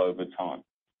 evolve over time.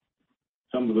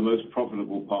 Some of the most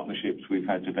profitable partnerships we've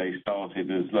had today started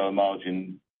as low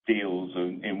margin deals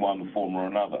in one form or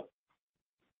another,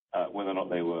 whether or not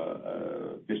they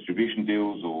were distribution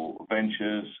deals or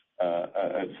ventures,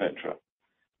 etc.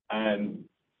 And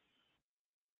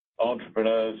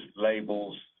entrepreneurs,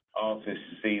 labels, artists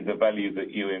see the value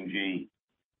that UMG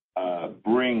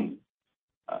bring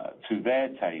to their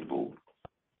table,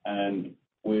 and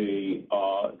we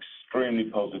are extremely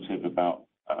positive about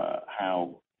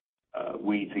how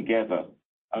we together,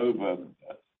 over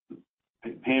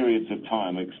periods of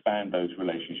time, expand those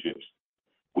relationships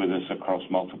with us across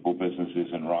multiple businesses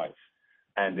and rights.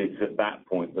 And it's at that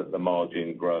point that the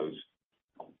margin grows.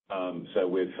 So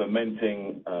we're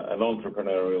fomenting an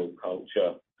entrepreneurial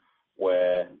culture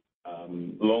where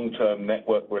long-term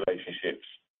network relationships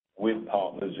with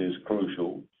partners is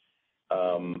crucial.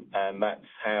 And that's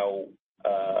how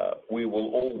we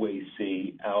will always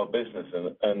see our business.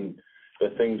 And the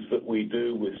things that we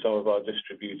do with some of our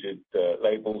distributed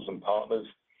labels and partners,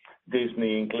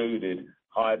 Disney included,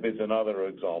 Hybe is another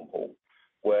example,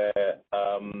 where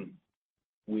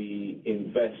we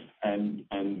invest and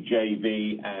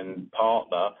JV and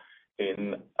partner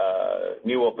in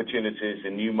new opportunities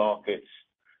in new markets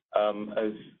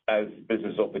as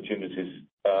business opportunities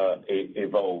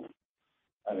evolve.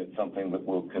 And it's something that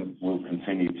we'll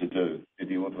continue to do. Did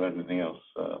you want to add anything else,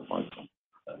 Michael?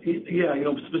 Yeah,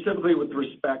 specifically with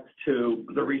respect to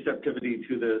the receptivity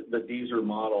to the Deezer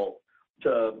model,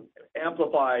 to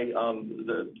amplify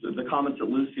the comments that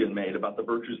Lucian made about the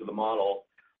virtues of the model,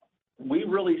 we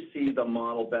really see the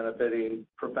model benefiting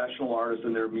professional artists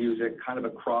and their music kind of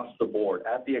across the board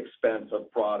at the expense of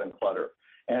fraud and clutter.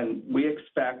 And we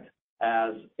expect,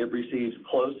 as it receives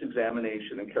close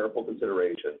examination and careful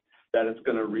consideration, that it's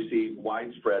going to receive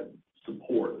widespread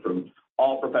support from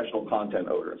all professional content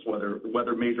owners,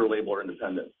 whether major label or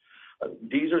independent.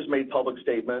 Deezer's made public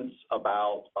statements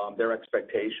about their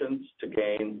expectations to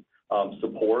gain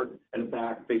support. In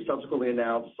fact, they subsequently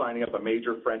announced signing up a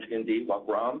major French indie,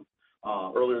 Wagram,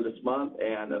 earlier this month,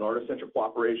 and an artist-centric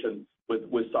cooperation with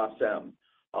SACEM.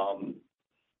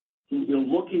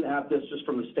 Looking at this just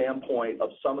from the standpoint of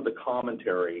some of the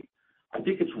commentary, I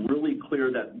think it's really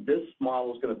clear that this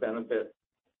model is going to benefit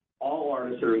all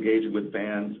artists that are engaging with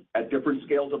fans at different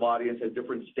scales of audience, at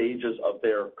different stages of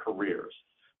their careers.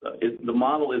 The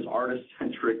model is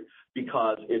artist-centric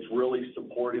because it's really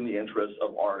supporting the interests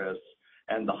of artists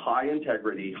and the high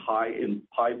integrity,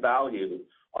 high value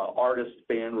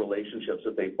artist-fan relationships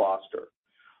that they foster.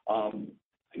 I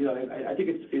think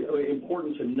it's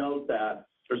important to note that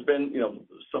there's been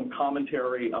some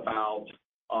commentary about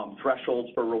thresholds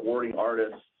for rewarding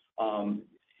artists.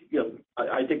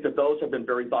 I think that those have been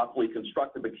very thoughtfully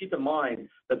constructed, but keep in mind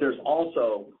that there's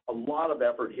also a lot of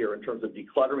effort here in terms of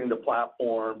decluttering the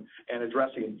platform and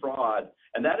addressing fraud,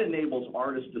 and that enables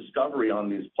artist discovery on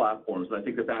these platforms. And I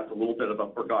think that that's a little bit of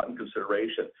a forgotten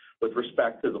consideration with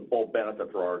respect to the full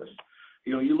benefit for artists.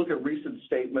 You look at recent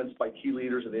statements by key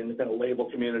leaders in the independent label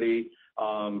community,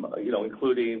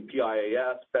 including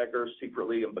PIAS, Beggars,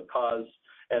 Secretly, and Because,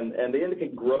 and they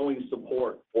indicate growing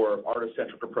support for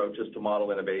artist-centric approaches to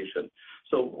model innovation.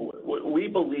 So we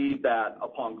believe that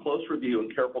upon close review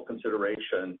and careful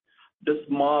consideration, this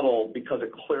model, because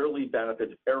it clearly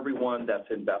benefits everyone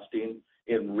that's investing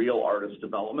in real artist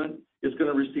development, is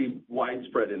going to receive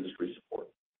widespread industry support.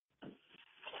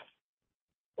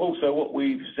 Also, what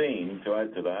we've seen, to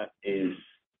add to that, is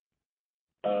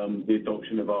the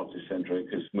adoption of artist-centric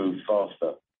has moved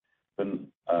faster than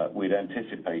we'd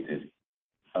anticipated.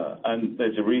 And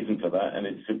there's a reason for that, and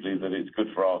it's simply that it's good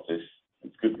for artists,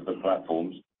 it's good for the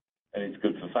platforms, and it's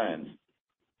good for fans.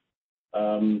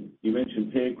 You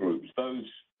mentioned peer groups.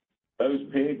 Those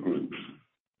peer groups,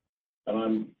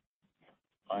 and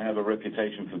I have a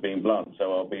reputation for being blunt,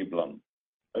 so I'll be blunt.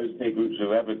 Those peer groups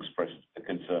who have expressed a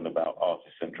concern about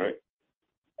artist-centric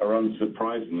are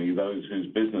unsurprisingly those whose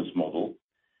business model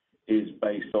is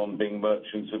based on being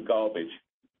merchants of garbage.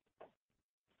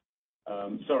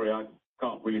 Sorry, I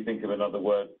can't really think of another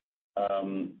word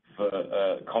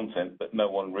for content that no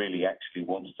one really actually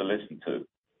wants to listen to.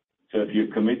 So if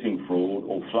you're committing fraud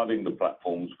or flooding the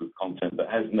platforms with content that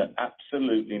has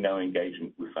absolutely no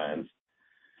engagement with fans,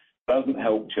 doesn't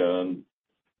help churn,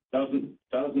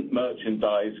 doesn't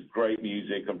merchandise great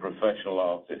music and professional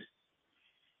artists,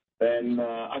 then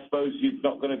I suppose you're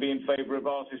not going to be in favor of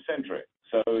artist-centric.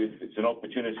 So if it's an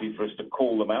opportunity for us to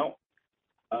call them out,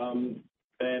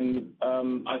 then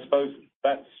I suppose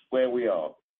that's where we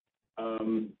are.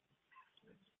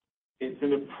 It's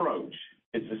an approach.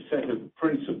 It's a set of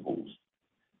principles.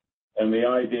 And the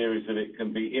idea is that it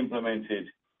can be implemented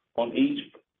on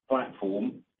each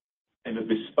platform in a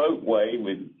bespoke way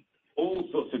with all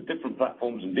sorts of different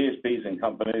platforms and DSPs and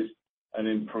companies and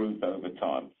improved over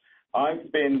time.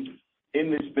 I've been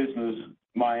in this business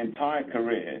my entire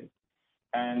career,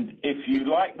 and if you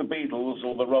like the Beatles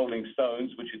or the Rolling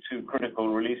Stones, which are two critical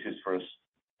releases for us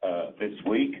this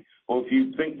week, or if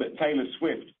you think that Taylor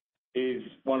Swift is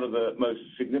one of the most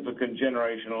significant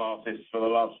generational artists for the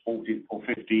last 40 or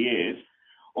 50 years,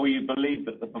 or you believe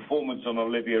that the performance on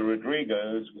Olivia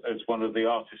Rodrigo as one of the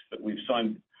artists that we've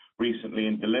signed recently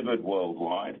and delivered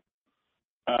worldwide,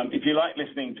 if you like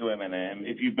listening to Eminem,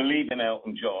 if you believe in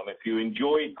Elton John, if you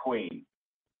enjoy Queen,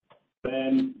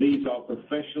 then these are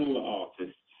professional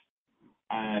artists,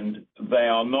 and they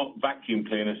are not vacuum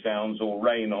cleaner sounds or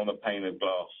rain on a pane of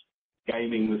glass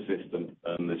gaming the system.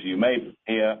 And as you may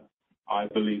hear, I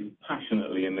believe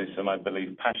passionately in this, and I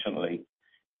believe passionately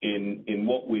in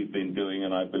what we've been doing,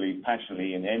 and I believe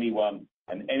passionately in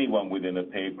anyone within a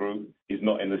peer group is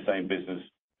not in the same business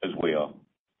as we are.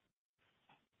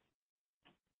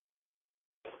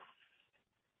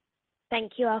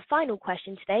 Thank you. Our final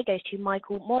question today goes to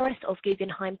Michael Morris of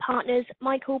Guggenheim Partners.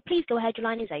 Michael, please go ahead. Your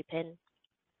line is open.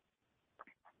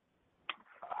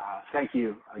 Thank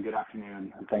you. Good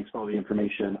afternoon, and thanks for all the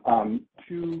information.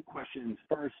 Two questions.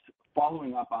 First,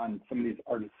 following up on some of these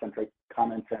artist-centric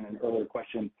comments and an earlier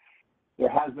question, there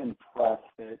has been press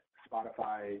that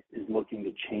Spotify is looking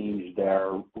to change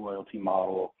their royalty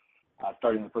model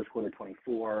starting in the first quarter of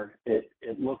 2024. It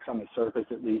looks on the surface,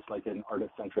 at least, like an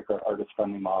artist-centric or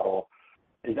artist-friendly model.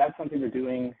 Is that something they're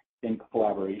doing in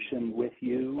collaboration with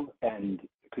you? And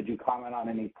could you comment on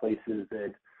any places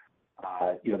that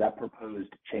that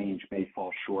proposed change may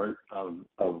fall short of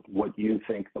what you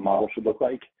think the model should look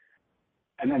like?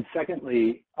 And then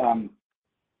secondly, can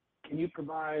you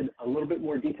provide a little bit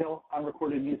more detail on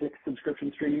recorded music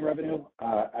subscription streaming revenue?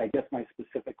 I guess my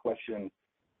specific question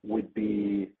would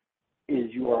be,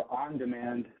 is your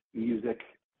on-demand music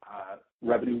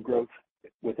revenue growth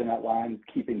within that line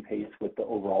keeping pace with the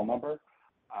overall number?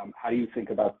 How do you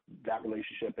think about that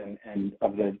relationship and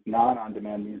of the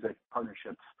non-on-demand music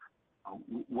partnerships?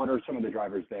 What are some of the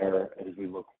drivers there as we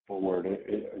look forward?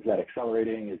 Is that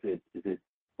accelerating? Is it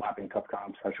lapping tough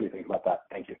comps? How should we think about that?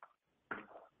 Thank you.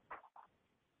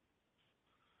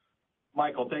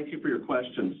 Michael, thank you for your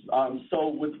questions. So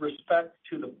with respect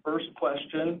to the first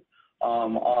question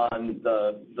on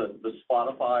the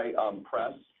Spotify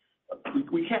press,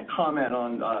 we can't comment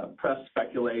on press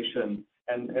speculation,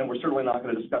 and we're certainly not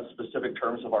going to discuss specific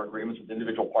terms of our agreements with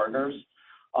individual partners.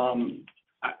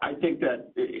 I think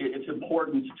that it's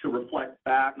important to reflect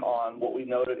back on what we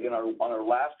noted on our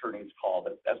last earnings call,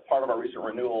 that as part of our recent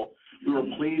renewal, we were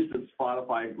pleased that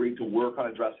Spotify agreed to work on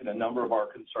addressing a number of our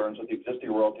concerns with the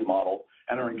existing royalty model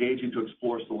and are engaging to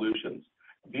explore solutions.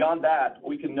 Beyond that,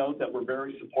 we can note that we're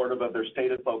very supportive of their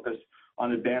stated focus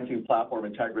on advancing platform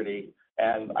integrity,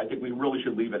 and I think we really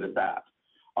should leave it at that.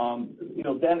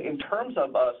 Then in terms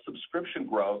of subscription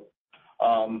growth,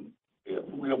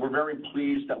 we're very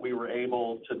pleased that we were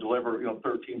able to deliver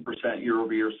 13%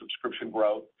 year-over-year subscription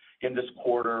growth in this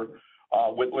quarter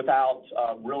without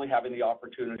really having the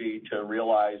opportunity to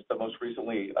realize the most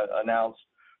recently announced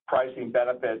pricing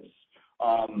benefits.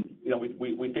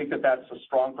 We think that that's a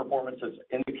strong performance as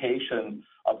indication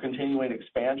of continuing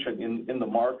expansion in the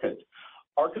market.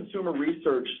 Our consumer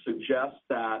research suggests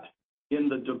that in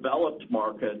the developed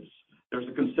markets, there's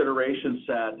a consideration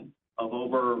set of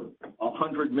over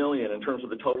 100 million in terms of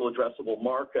the total addressable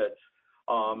market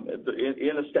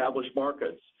in established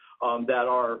markets that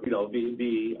are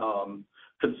the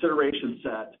consideration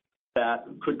set that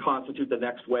could constitute the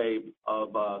next wave of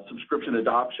subscription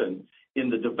adoption in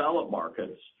the developed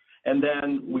markets. And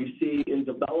then we see in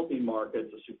developing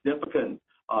markets a significant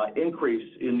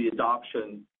increase in the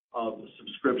adoption of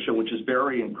subscription, which is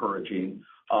very encouraging.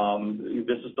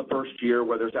 This is the first year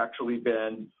where there's actually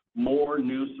been more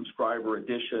new subscriber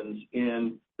additions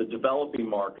in the developing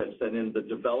markets than in the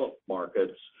developed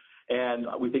markets. And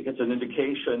we think it's an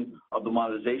indication of the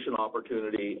monetization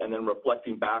opportunity, and then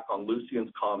reflecting back on Lucian's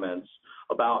comments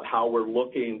about how we're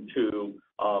looking to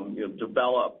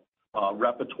develop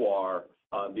repertoire,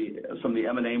 some of the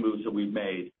M&A moves that we've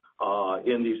made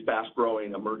in these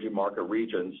fast-growing emerging market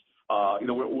regions.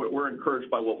 We're encouraged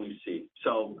by what we see.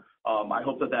 So I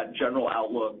hope that general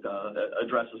outlook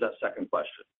addresses that second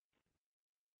question.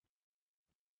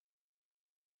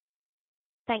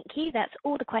 Thank you. That's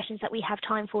all the questions that we have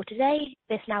time for today.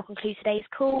 This now concludes today's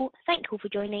call. Thank you all for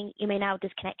joining. You may now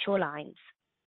disconnect your lines.